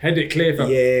 blood. Head it clear, fam.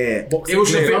 Yeah. Box It was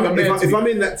clear. If I'm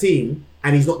in that team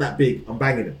and he's not that big, I'm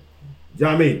banging him. Do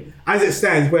you know what I mean? As it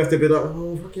stands, we have to be like,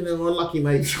 oh, fucking hell, unlucky,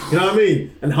 mate. You know what I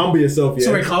mean? And humble yourself, yeah.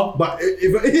 Sorry, Carl. But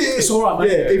if It's all right, man.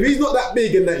 Yeah, if he's not that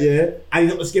big in that, yeah, and he's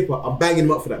not the skipper, I'm banging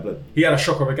him up for that, blood. He had a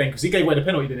shocker of a game because he gave away the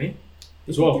penalty, didn't he?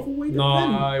 As well. Give away the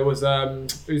pen. No, it was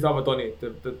who's the other Donny?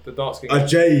 The dark skin.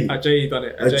 Ajay. Ajay done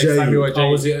it. Ajay. Samuel Ajay. Oh,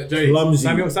 was it Jay? Clumsy.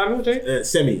 Samuel Ajay?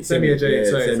 Semi Ajay.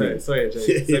 Semi. Sorry,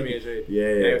 Ajay. Semi Ajay. Yeah.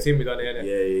 It was him who done it,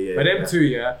 innit? Yeah. But them two,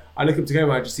 yeah, I look up together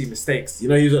and I just see mistakes. You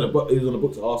know, he was on the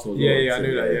books at Arsenal. As well, Yeah, I so,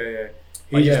 knew that.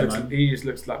 Yeah. Man. He just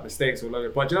looks like mistakes all over.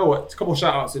 But do you know what? A couple of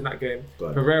shout outs in that game. Go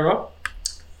on. Pereira,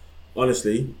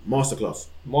 Honestly, masterclass.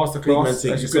 Big man masterclass.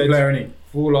 thing. As you He's a good said, player, isn't he?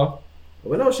 Fuller.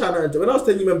 When I was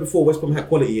telling you man before West Brom had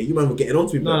quality, you man were getting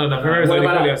onto him. No. blood. Pereira's What only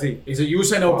about quality I that? see. Is it you were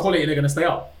saying they were quality and they're going to stay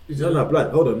up? No,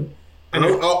 blood. Hold on. And I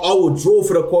will draw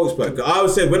for the quotes, blood. I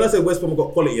would say when I said West Brom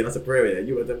got quality and I said Pereira,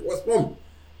 you would say West Brom.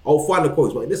 I'll find the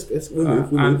quotes, but we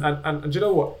move. And do you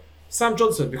know what? Sam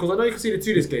Johnson, because I know you conceded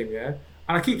to this game, yeah?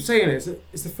 And I keep saying it,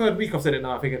 it's the third week I've said it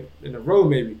now, I think in a row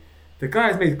maybe. The guy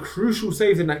has made crucial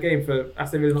saves in that game for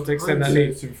Aston Villa not to extend that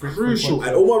lead. Crucial.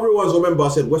 And all my real ones remember I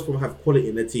said West Brom have quality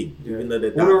in their team. Even though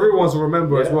they're All the real ones will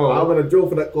remember as well. I'm gonna draw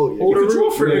for that quote. All the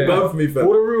real Go for me, fam.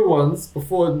 All the real ones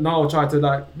before Niall tried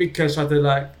to Big Kesh tried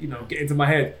to get into my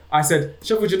head. I said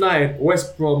Sheffield United,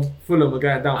 West Brom, Fulham are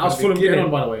going down. How's Fulham getting on,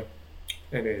 by the way?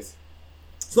 It is.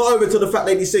 It's not over till the fat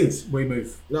lady sings. We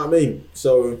move. You know what I mean?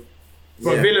 So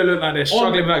But Villa look like they're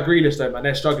struggling without Grealish though, man.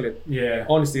 They're struggling. Yeah.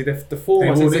 Honestly, the form They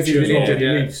will since he's literally been as well. injured, He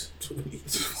yeah.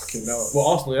 leaves. Fucking no. Well,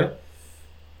 Arsenal,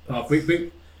 yeah.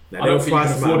 Big. Nah, I don't think you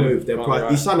can afford move. it. They're Right, priced.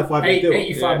 right. He signed a 5-year deal.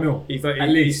 85 mil. He At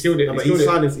least. killed it. No, but He he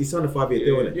killed it. signed a 5-year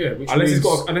deal, innit? Yeah, which Unless he's means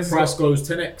got- unless he's price goes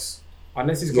 10x.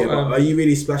 Unless he's Yeah, got. but are you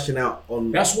really splashing out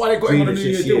on? That's why they got him on a Grealish New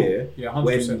Year this deal. year Yeah,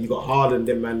 when 100%. you got Haaland,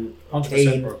 then man,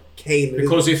 100%, bro. Kane.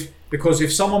 Because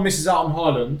if someone misses out on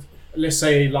Haaland, let's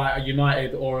say like a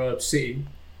United or a City,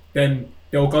 then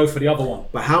they'll go for the other one.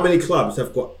 But how many clubs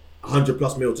have got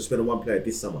 100+ mil to spend on one player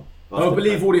this summer? I don't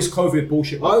believe all this COVID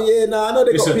bullshit. bro. Oh yeah, nah, I know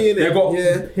they Listen, got P in it. they've got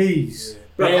yeah. P's.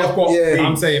 But They have got yeah. P's.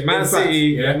 I'm saying Man In fact, City,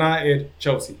 yeah. United,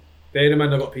 Chelsea. They're the man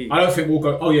that got P. I don't think we'll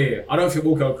go. Oh yeah. I don't think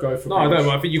we'll go for. No, I don't.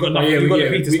 But I think you got Oh, enough. yeah, you got yeah,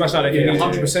 the P to smash out that Yeah, game.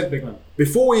 100% big man.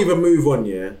 Before we even move on,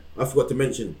 yeah, I forgot to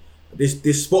mention this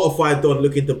Spotify don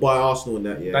looking to buy Arsenal and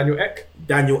that, yeah.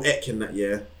 Daniel Ek and that,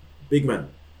 yeah, big man,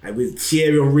 and with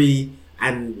Thierry Henry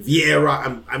and Vieira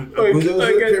and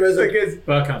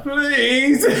Bergkamp.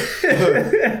 Please.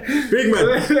 big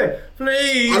man.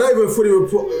 Please. I don't even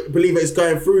fully believe it's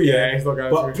going through, Yeah, it's not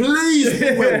going but through. please,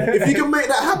 big man, if you can make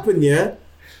that happen, yeah,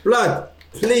 blood,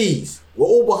 please, we're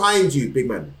all behind you, big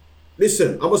man.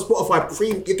 Listen, I'm a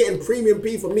Spotify you're getting premium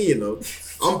P for me, you know.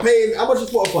 I'm paying, how much is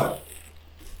Spotify?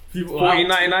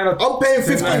 $14.99. I'm paying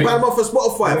 £15 a month for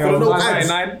Spotify for the no ads.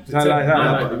 $9.99.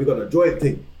 Nah, we got a joint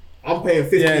thing. I'm paying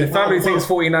 £15. Yeah, the family thing's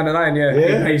 $14.99. Yeah.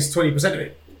 Yeah. He pays 20% of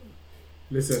it.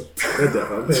 Listen. Don't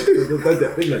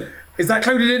that, big man. Is that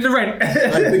included in the rent?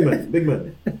 Hey, big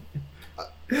man.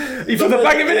 You put the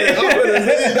bag in it.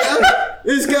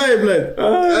 This guy, blood.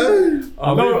 Move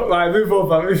on, man. Move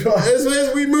on.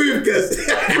 As we move, cuz.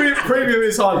 Premium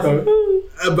is hard though.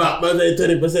 About, man,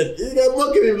 20%. This guy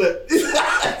mocking me, blood.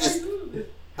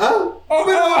 Huh?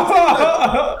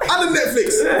 And the Netflix.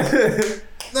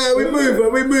 No, we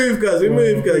move, guys. We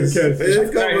move, guys.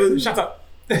 Shut up.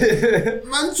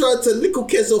 Man tried to little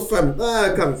kiss off fam.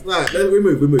 Comes. Nah, we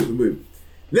move.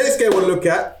 Next game we'll look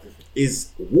at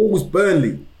is Wolves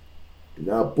Burnley.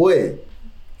 Now, boy,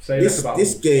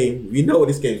 this game, we know what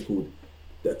this game's called.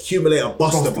 The Accumulator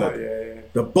Buster, blood. Yeah.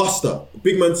 The Buster.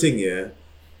 Big man thing, yeah.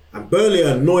 And Burnley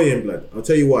are annoying, blood. I'll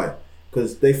tell you why.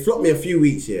 Because they flopped me a few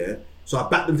weeks, yeah. So I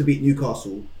backed them to beat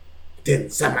Newcastle. Then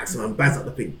Sam Maximan bans up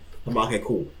the thing. I'm like, okay,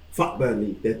 cool. Fuck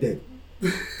Burnley, they're dead.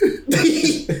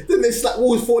 Then they slapped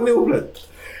Wolves 4-0, blood.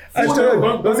 What's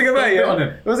it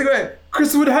about?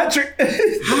 Chris Wood hat trick. How?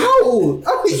 It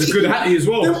was a good hattie as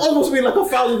well. Them almost been like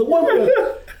 1,000 to 1, blood.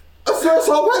 A first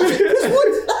half hat trick. Chris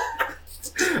Wood.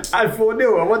 And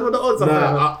 4-0. I wonder what the odds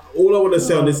are. All I want to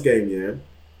say on this game, yeah.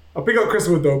 I'll pick up Chris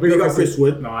Wood though. Big up Chris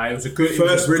Wood. Nah, it was a good.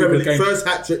 First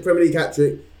hat trick, Premier League hat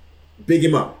trick. Big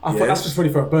him up. I thought that's just funny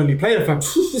for a Burnley player, fam.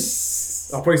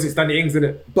 I'll probably say Danny Ings in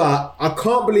it. But I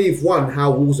can't believe, one,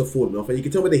 how Wolves are falling off. And you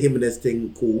can tell me the Jimenez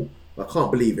thing, cool. But I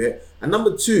can't believe it. And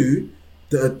number two,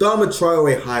 the Adama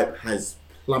Traore hype has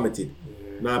plummeted.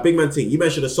 Now, big man thing, you man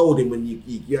should have sold him when you know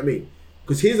what I mean?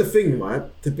 Because here's the thing, right?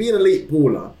 To be an elite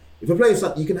baller, if you're playing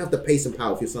something, you can have the pace and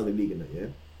power if you're Sunday League in that, yeah?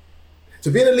 To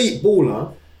be an elite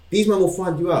baller, these men will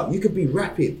find you out. You could be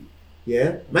rapid.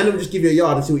 Yeah, man will just give you a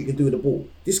yard and see what you can do with the ball.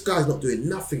 This guy's not doing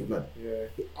nothing, man. Yeah.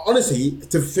 Honestly,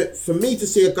 for me to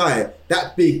see a guy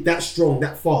that big, that strong,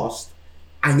 that fast,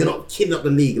 and you're not killing up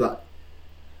the league, like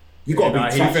you got to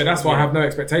be tough. That's why I have no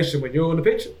expectation when you're on the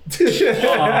pitch.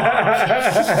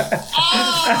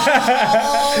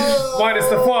 Minus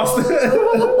the fast.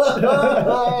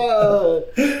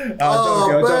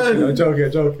 I'm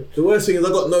joking. The worst thing is I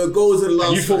got no goals in the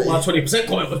last. You thought my 20%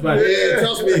 comment was bad. Yeah,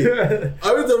 trust me.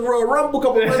 I went to rumble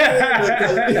couple of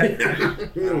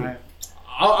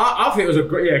I think it was a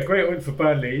great win for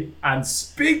Burnley and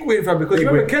big win for him because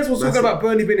remember Kez was talking about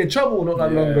Burnley being in trouble not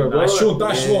that long ago. Nah, Sean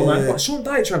Dyche, man. But Sean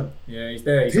Dyche, yeah, he's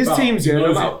there. His team's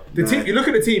the team. You look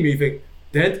at the team, you think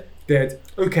dead,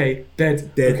 okay,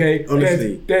 dead, okay,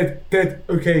 honestly, dead,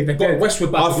 okay. They got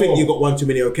Westwood back. I think you got one too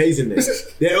many OKs in there.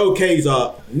 Their OKs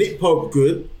are Nick Pope,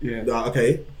 good. Yeah.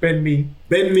 Okay. Ben Mee.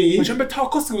 But remember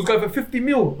Tarkowski was going for 50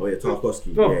 mil. Oh yeah,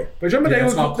 Tarkowski. No, yeah. But remember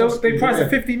they priced at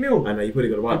 50 mil. I know you probably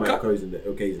got the right amount of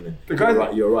OKs in there. The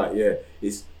guy, you're right. Yeah,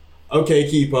 it's okay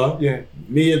keeper. Yeah.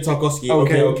 Me and Tarkowski.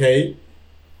 Okay.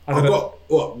 I got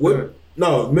what?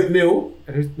 No, McNeil.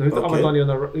 And who's the other Donny on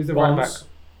the? Who's the right back?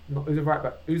 No, who's the right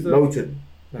back? Who's the Loughton?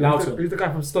 Who's the guy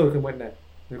from Stoke and went there?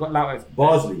 They've got Loughton.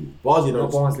 Barsley.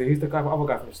 Not Barsley. Who's the other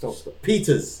guy from Stoke?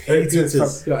 Peters. I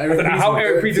don't know how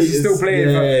Eric Peters is still playing.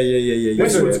 Yeah.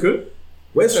 Westwood's good.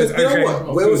 Westwood, you know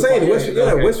what? We were saying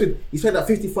Westwood. He's played that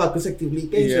 55 consecutive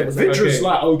league games. Yeah, Vidger's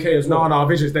like okay as well. No,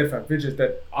 Vidger's dead, fam. Vidger's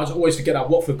dead. I just always forget that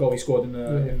Watford goal he scored in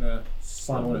the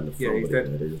final. Yeah, he's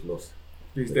dead. They just lost.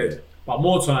 He's dead. But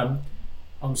more time.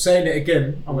 I'm saying it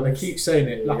again. I'm going to keep saying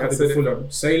it like I did with Fulham.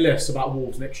 Say less about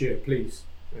Wolves next year, please.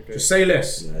 Okay. Just say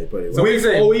less. Yeah,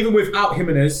 or even without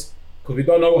Jimenez, because we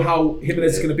don't know how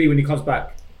Jimenez is going to be when he comes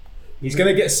back. He's going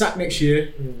to get sacked next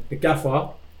year, the gaffer,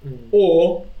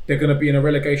 or they're going to be in a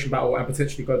relegation battle and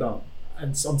potentially go down.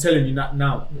 And so I'm telling you that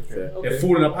now. Okay. They're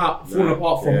falling apart from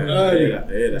early.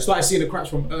 I started seeing the cracks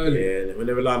from early. Yeah, when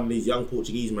they rely on these young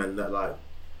Portuguese man that like.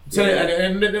 I'm telling you,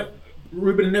 and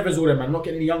Ruben Neves all them man, not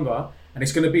getting any younger. And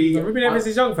it's going to be... Ruben Neves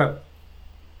is young, fam.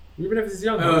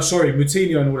 Sorry,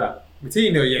 Moutinho and all that.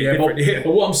 Moutinho, yeah.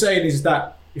 But what I'm saying is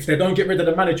that if they don't get rid of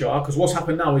the manager, because what's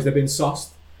happened now is they've been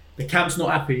sussed. The camp's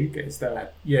not happy. Getting stale.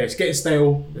 Yeah, it's getting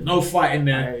stale. There's no fight in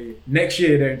there. Hey. Next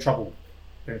year, they're in trouble.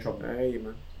 Hey,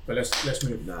 man. But let's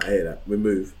move. Nah, I hear that. We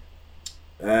move.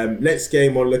 Next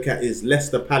game we'll look at is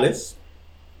Leicester Palace.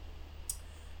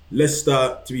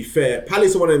 Leicester, to be fair,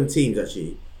 Palace are one of them teams,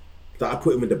 actually, that I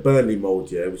put them in the Burnley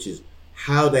mould, yeah, which is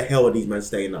how the hell are these men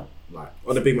staying up? Like,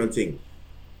 on the big man thing.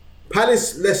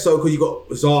 Palace, less so, because you got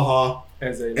Zaha,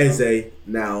 Eze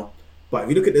now. But if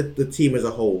you look at the team as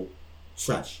a whole,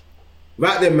 trash.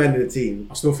 Right there, man in the team.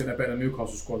 I still think they're better than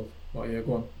Newcastle squad. But yeah,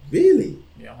 go on. Really?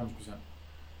 Yeah, 100%.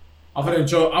 Other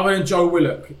than Joe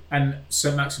Willock and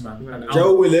St. Maximin.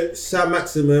 Joe Willock, Sam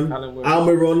Maximin,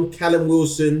 Almiron, Callum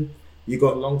Wilson. You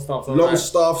got Longstaff,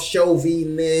 Shelvey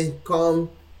in there, Calm.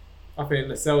 I think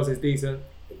Lascelles is decent.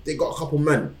 They got a couple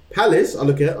men. Palace, I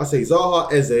look at it, I say Zaha,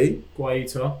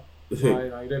 Guaita. No,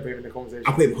 you don't put him in the conversation.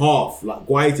 I put him half. Like,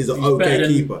 Guaita's an okay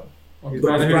keeper. He's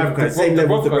Not better than Same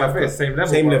level to Dubravka. Same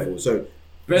level. Level. So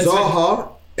Benteke.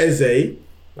 Zaha, Eze.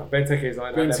 No, Benteke is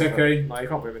like that. Benteke. No, you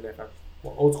can't put him in there, fam.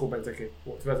 What, old school Benteke?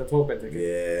 What, 2012 Benteke?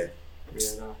 Yeah.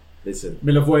 Yeah, no. Listen.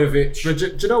 Milivojevic. But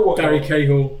do you know what? Gary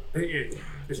Cahill.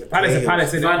 Listen, Palace are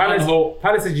Palace, isn't it?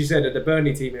 Palace, as you said, are the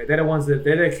Burnley team. They're the ones that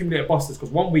they're the accumulated bosses. Because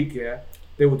 1 week,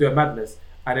 they will do a madness,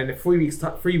 and then in 3 weeks,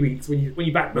 when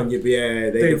you back them,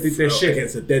 they're shit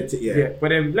against a dead. Yeah, but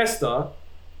then Leicester,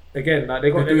 again, like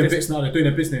they're doing bits now. They're doing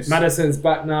their business. Madison's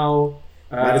back now.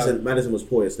 Madison was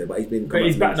poor yesterday, but he's been. But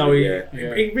he's back now.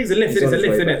 He brings a lift. It's a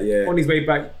lift, isn't it? Yeah. On his way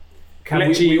back.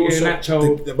 Kelechi,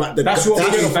 Iheanacho. That's what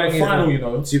we're doing for the final, you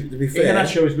know. To be fair,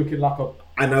 Iheanacho is looking like a.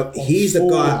 And he's the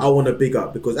guy I want to big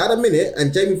up because at the minute,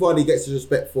 and Jamie Vardy gets his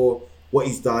respect for what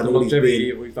he's done, all he's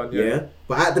been. Yeah.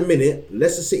 But at the minute,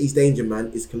 Leicester City's danger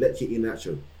man is Kelechi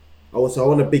Iheanacho. I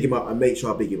want to big him up and make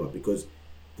sure I big him up because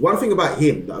one thing about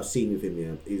him that I've seen with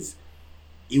him is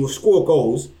he will score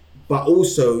goals, but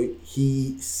also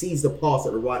he sees the pass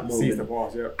at the right moment.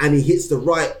 And he hits the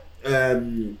right.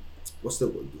 Hits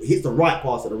the right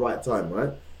pass at the right time,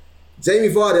 right? Jamie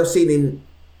Vardy, I've seen him.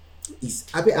 He's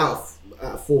a bit out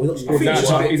of form. He's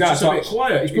out of touch.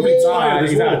 Quiet. He's probably tired.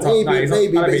 He's out of touch. Maybe he's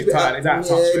out of touch.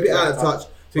 A bit out of touch. So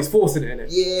he's forcing it, innit?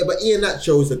 Yeah, but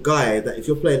Iheanacho is a guy that if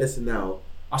you're playing Leicester now,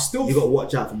 you got to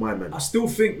watch out for my man. I still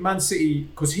think Man City,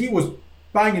 because he was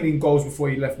banging in goals before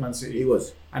he left Man City. He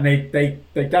was, and they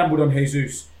gambled on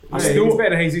Jesus. He's better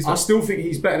than Jesus. I still think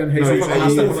he's better than Jesus. I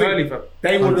still think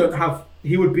they wouldn't have.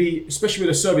 He would be, especially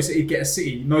with the service that he'd get a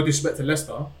City. No disrespect to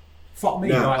Leicester. Fuck me.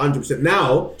 No, 100%.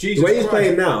 Now, the way he's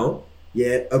playing now,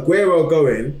 Aguero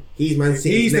going, he's Man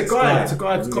City's He's next the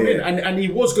guy to come in, and he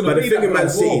was going to be that guy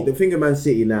as well. The thing of Man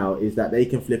City now is that they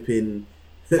can flip in.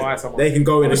 They can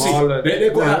go in.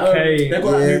 They've got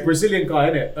that new Brazilian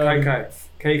guy, innit?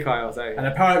 Kai, I'll say. And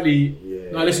apparently,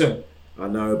 no, listen. I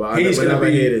know, but whenever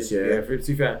I hear this, to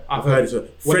be fair, I've heard this one.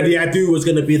 Freddie Adu was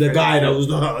going to be the guy that was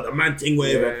the man thing,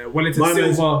 whatever. Yeah,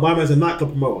 Wellington Silva. My man's a nightclub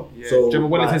promoter. Yeah. So, do you remember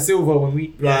Wellington Silva when we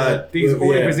these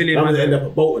all the Brazilian men end up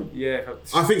at Bolton. Yeah,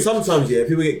 I think sometimes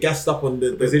people get gassed up on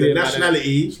the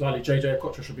nationality. Slightly, JJ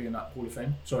Okocha should be in that Hall of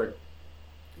Fame. Sorry.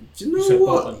 Do you know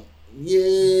what? Bolton.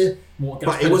 Yeah,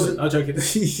 but it wasn't. I'm joking.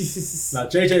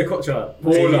 JJ Okocha,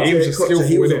 baller. He was a skillful.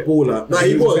 He was a baller. No,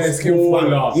 he was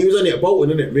skillful. He was only at Bolton,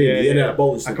 isn't it? Really, he at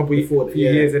Bolton a couple before that.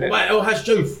 Years, isn't it? El Hadj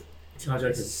Diouf. I'm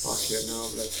joking. Fuck it, no,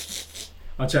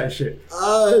 I'm chatting shit.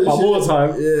 But more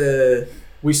time. Yeah.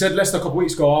 We said Leicester a couple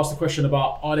weeks ago. I asked the question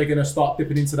about are they going to start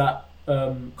dipping into that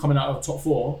coming out of top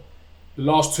four. The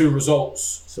last two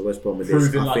results, so West Brom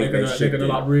proving like they're gonna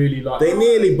like really like. They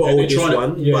nearly bottled this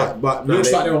one, but no,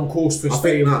 looks like they're on course for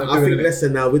staying. I think Leicester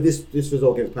now with this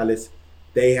result against Palace,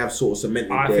 they have sort of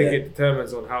cemented. I think it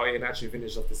determines on how Ian actually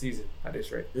finishes off the season at this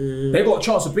rate. They got a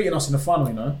chance of beating us in the final,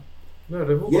 you know. No,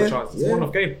 they've all got a chance. It's a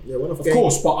one-off game. Yeah, one-off game. Of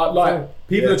course, but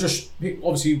people are just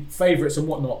obviously favourites and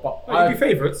whatnot. But you'd be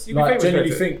favourites. I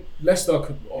genuinely think Leicester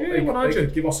could. They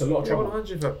could give us a lot of trouble.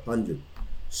 100.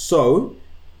 So.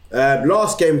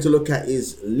 Last game to look at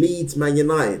is Leeds Man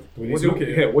United. What do you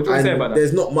want to say about that?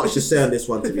 There's not much to say on this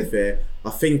one, to be fair. I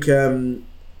think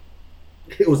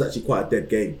it was actually quite a dead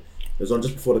game. It was on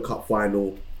just before the cup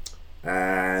final.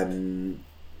 There's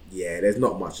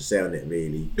not much to say on it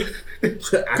really.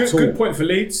 Good point for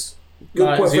Leeds.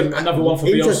 Good point for another one for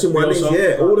interesting one is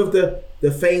all of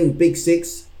the famed Big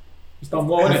Six. He's done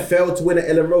well. And failed to win at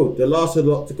Ellen Road. The last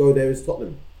lot to go there is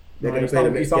Tottenham. He's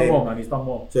done well, man. He's done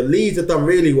well. So Leeds have done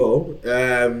really well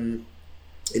in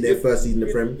their first season of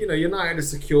the Prem. You know, United has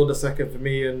secured a second for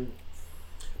me, and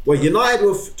United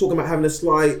were talking about having a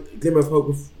slight glimmer of hope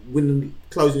of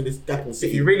closing this gap on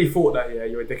City. If you really thought that,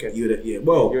 you're a dickhead. You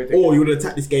would have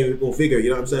attacked this game with more vigour. You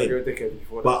know what I'm saying? You're a dickhead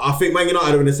before that. But I think Man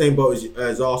United are in the same boat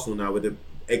as Arsenal now with the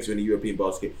eggs in the European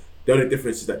basket. The only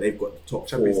difference is that they've got the top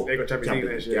four. They've got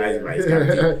Champions League guys,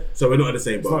 so we're not in the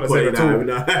same boat.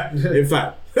 In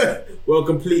fact, we're on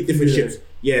complete different ships.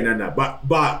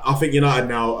 But I think United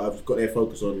now have got their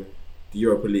focus on the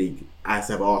Europa League, as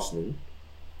have Arsenal.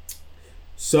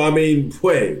 So I mean,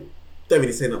 don't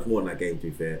really say nothing more on that game. To be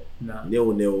fair,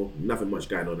 0-0, nothing much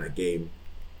going on in that game.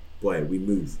 We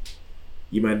move.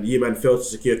 You man failed to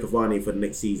secure Cavani for the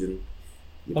next season.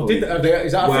 Is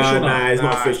that official now? Nah, it's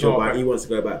not official, but he wants to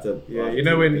go back to.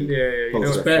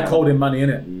 It's bare cold in money,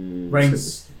 innit?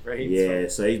 Rains. Yeah,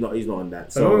 so he's not on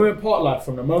that. So when we went part life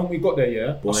from the moment we got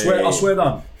there, I swear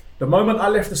down. The moment I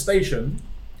left the station,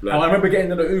 I remember getting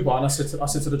in the Uber and I said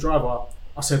to the driver,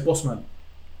 I said, boss man,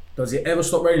 does it ever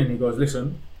stop raining? He goes,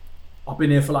 listen, I've been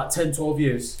here for like 10, 12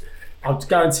 years. I'll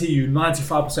guarantee you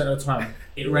 95% of the time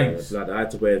it rains. Blood, I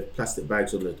had to wear plastic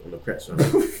bags on the crepes. Man.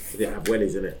 It didn't have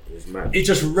wellies in it. It was mad. It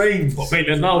just rained. What made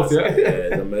the mouth? Yeah.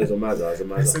 It was a mad. I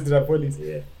said to have wellies.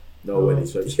 Yeah. No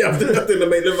wellies. Yeah, I'm doing the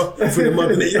make them through the mud.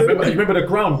 You remember the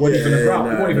ground? Wasn't even the ground.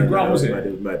 It wasn't even ground, was it?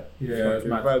 It was mad. Yeah, it was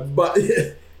mad. But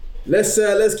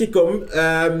let's kick on.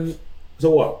 So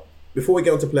what? Before we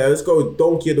get on to players, let's go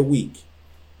Donkey of the Week.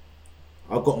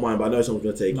 I've got mine, but I know someone's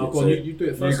gonna take it. Go on, you do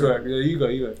it first. You go.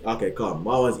 Okay, calm.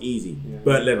 My one's easy.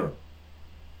 Bernd Leno.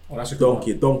 Oh, that's a good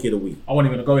one. Donkey of the Week. I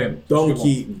wasn't even gonna go in.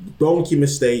 Donkey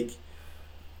mistake.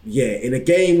 Yeah, in a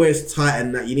game where it's tight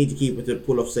and that you need to keep it to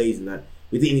pull off saves and that.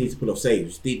 We didn't need to pull off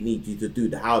saves. We didn't need you to do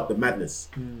the madness.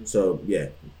 So yeah,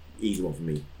 easy one for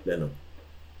me. Leno.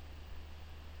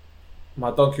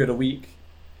 My Donkey of the Week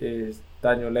is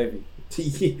Daniel Levy.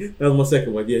 That was my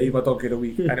second one. Yeah, He's my Donkey of the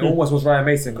Week, and it almost was Ryan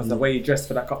Mason because the way he dressed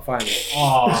for that cup final.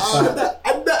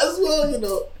 and that as well, you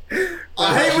know.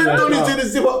 I hate when Donny's doing the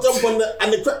zip up jump on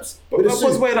and the crepes. But that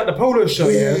was wearing like the polo shirt,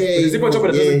 with the zip up jump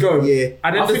that doesn't go. Yeah.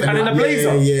 And then the blazer.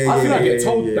 I feel like I get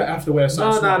told that I have to wear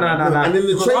something. No. And then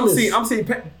the trainers. I'm seeing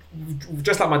Pep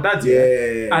just like my dad.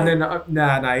 Yeah. And then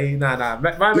nah.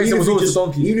 Ryan Mason was always a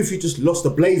donkey. Even if you just lost the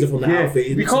blazer from the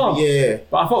outfit, we can't. Yeah.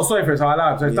 But I felt sorry for his high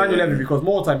life. So it's Daniel Levy because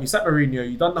more time you sat Mourinho,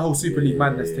 you done the whole Super League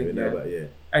madness thing. Yeah.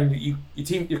 And your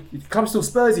club's still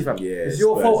Spursy, fam. Yeah, it's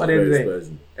your fault at the end of the day.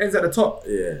 Spursy. Ends at the top.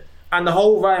 Yeah. And the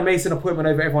whole Ryan Mason appointment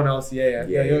over everyone else. You're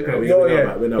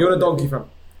the donkey, fam.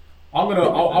 I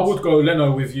would go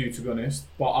Leno with you, to be honest,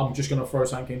 but I'm just gonna throw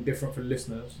something different for the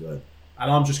listeners, and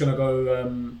I'm just gonna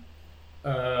go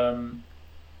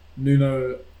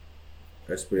Nuno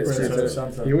Espirito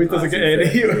Santo. He always doesn't get in.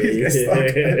 He always gets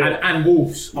stuck. And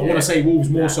Wolves. I want to say Wolves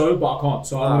more so, but I can't.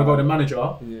 So I'm gonna go the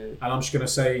manager, and I'm just gonna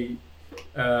say,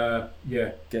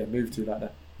 get moved to like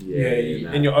that.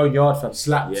 In your own yard, fam.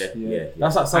 Slapped. Yeah.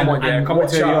 That's like someone come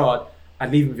into your yard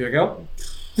and leave him with your girl.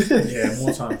 Yeah,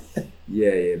 more time.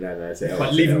 No.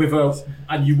 But leave him with her,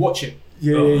 and you watch it.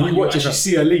 You watch it. You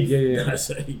see her leave. Yeah.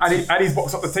 And he's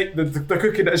boxed up the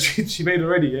cooking that she made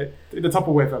already, in the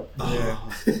Tupperware, fam.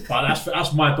 But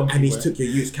that's my donkey. And he's took your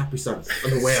used Capri Suns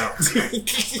on the way out.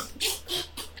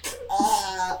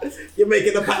 You're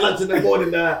making a packed lunch in the morning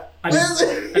now. And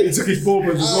he took his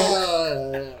bourbons as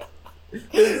well.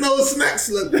 There's no snacks,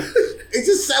 look. It's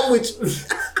a sandwich.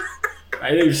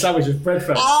 I ate sandwich with bread,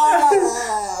 fam.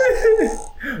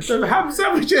 Some ham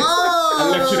sandwiches. I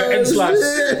left you the end slice. With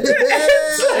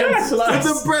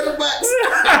the bread backs.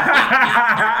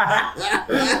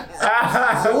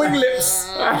 The wing lips.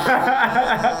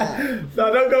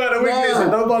 No, don't go at the wing lips.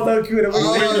 Don't go at the wing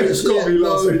lips. Caught me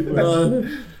last week.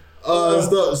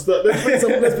 Stop.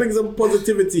 Let's bring some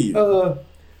positivity.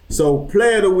 So,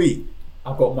 player of the week.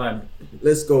 I've got mine.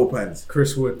 Let's go, Pans.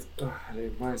 Chris Wood.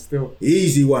 Mine still.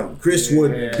 Easy one. Chris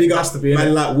Wood. Big up to be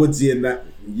man like Woodsy and that.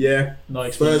 Yeah. No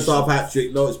First half hat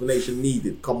trick. No explanation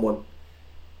needed. Come on.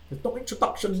 There's no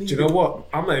introduction needed. Do you know what?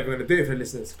 I'm not even going to do it for the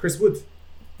listeners. Chris Wood.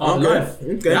 Okay.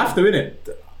 You have to, innit?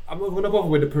 I'm not going to bother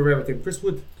with the Pereira thing. Chris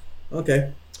Wood.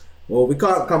 Okay. Well, we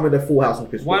can't come with a full house on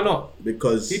Chris Wood. Why not?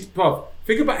 Because...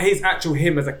 think about his actual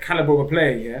him as a caliber of a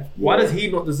player, yeah? Why does he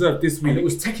not deserve this week? And it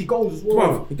was techie goals as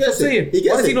well. He gets it.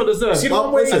 Why does he not deserve?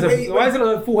 Why is it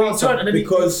not a full house?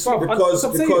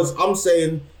 Because I'm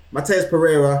saying Matheus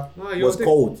Pereira was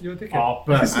cold. You're a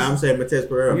dickhead. I'm saying Matheus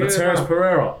Pereira. Matheus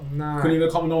Pereira. Nah. Couldn't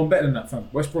even come no one better than that, fam.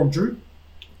 West Brom drew.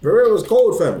 Pereira was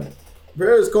cold, fam.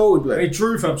 Pereira's cold, blood. Hey,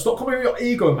 Drew, fam. Stop coming with your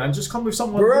ego, man. Just come with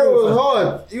someone. Pereira was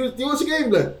hard. You watch the game,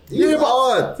 blood. He was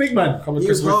hard. Big man. Come with He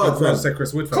Chris was hard, Wood. fam.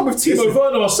 Chris Wood. Come with Timo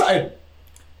Werner or something.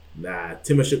 Nah,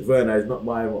 Timoshuk Werner is not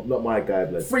my guy,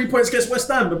 blood. 3 points against West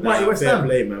Ham, but mighty West fair Ham.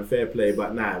 play, man. Fair play.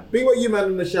 But nah, big what you man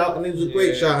on the shout, and it was a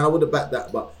great shout, and I would have backed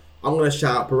that. But I'm gonna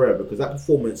shout out Pereira because that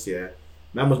performance,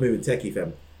 man was moving techie,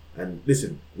 fam. And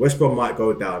listen, West Brom might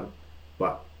go down,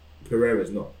 but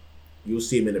Pereira's not. You'll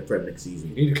see him in the Prem next season.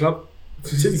 You need a club?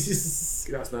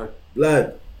 That's no.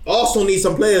 Blood. Arsenal need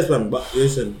some players, man. But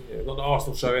listen, not the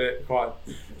Arsenal show, innit? Quite.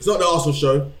 It's not the Arsenal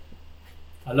show.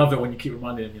 I love it when you keep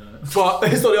reminding him, you know.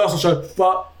 But it's not the Arsenal show.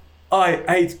 But I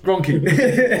hate Gronky.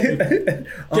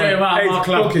 Get him out of our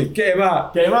club. Gronky. Get him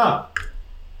out. Get him out.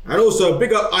 And also,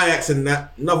 big up Ajax and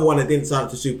that. Another one that didn't sign up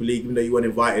to Super League, even though you weren't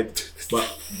invited.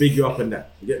 But big you up and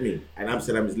that. You get me? And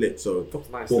Amsterdam is lit, so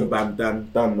boom, bam,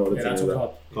 done all the things like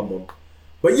that. Come on.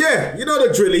 But yeah, you know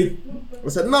the drilly.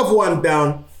 It's another one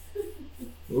down.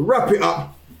 We'll wrap it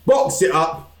up. Box it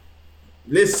up.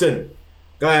 Listen,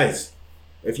 guys.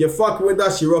 If you're fucking with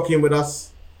us, you're rocking with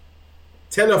us.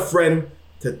 Tell a friend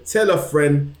to tell a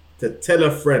friend to tell a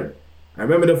friend. And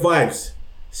remember the vibes.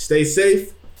 Stay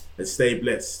safe and stay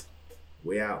blessed.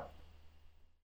 We out.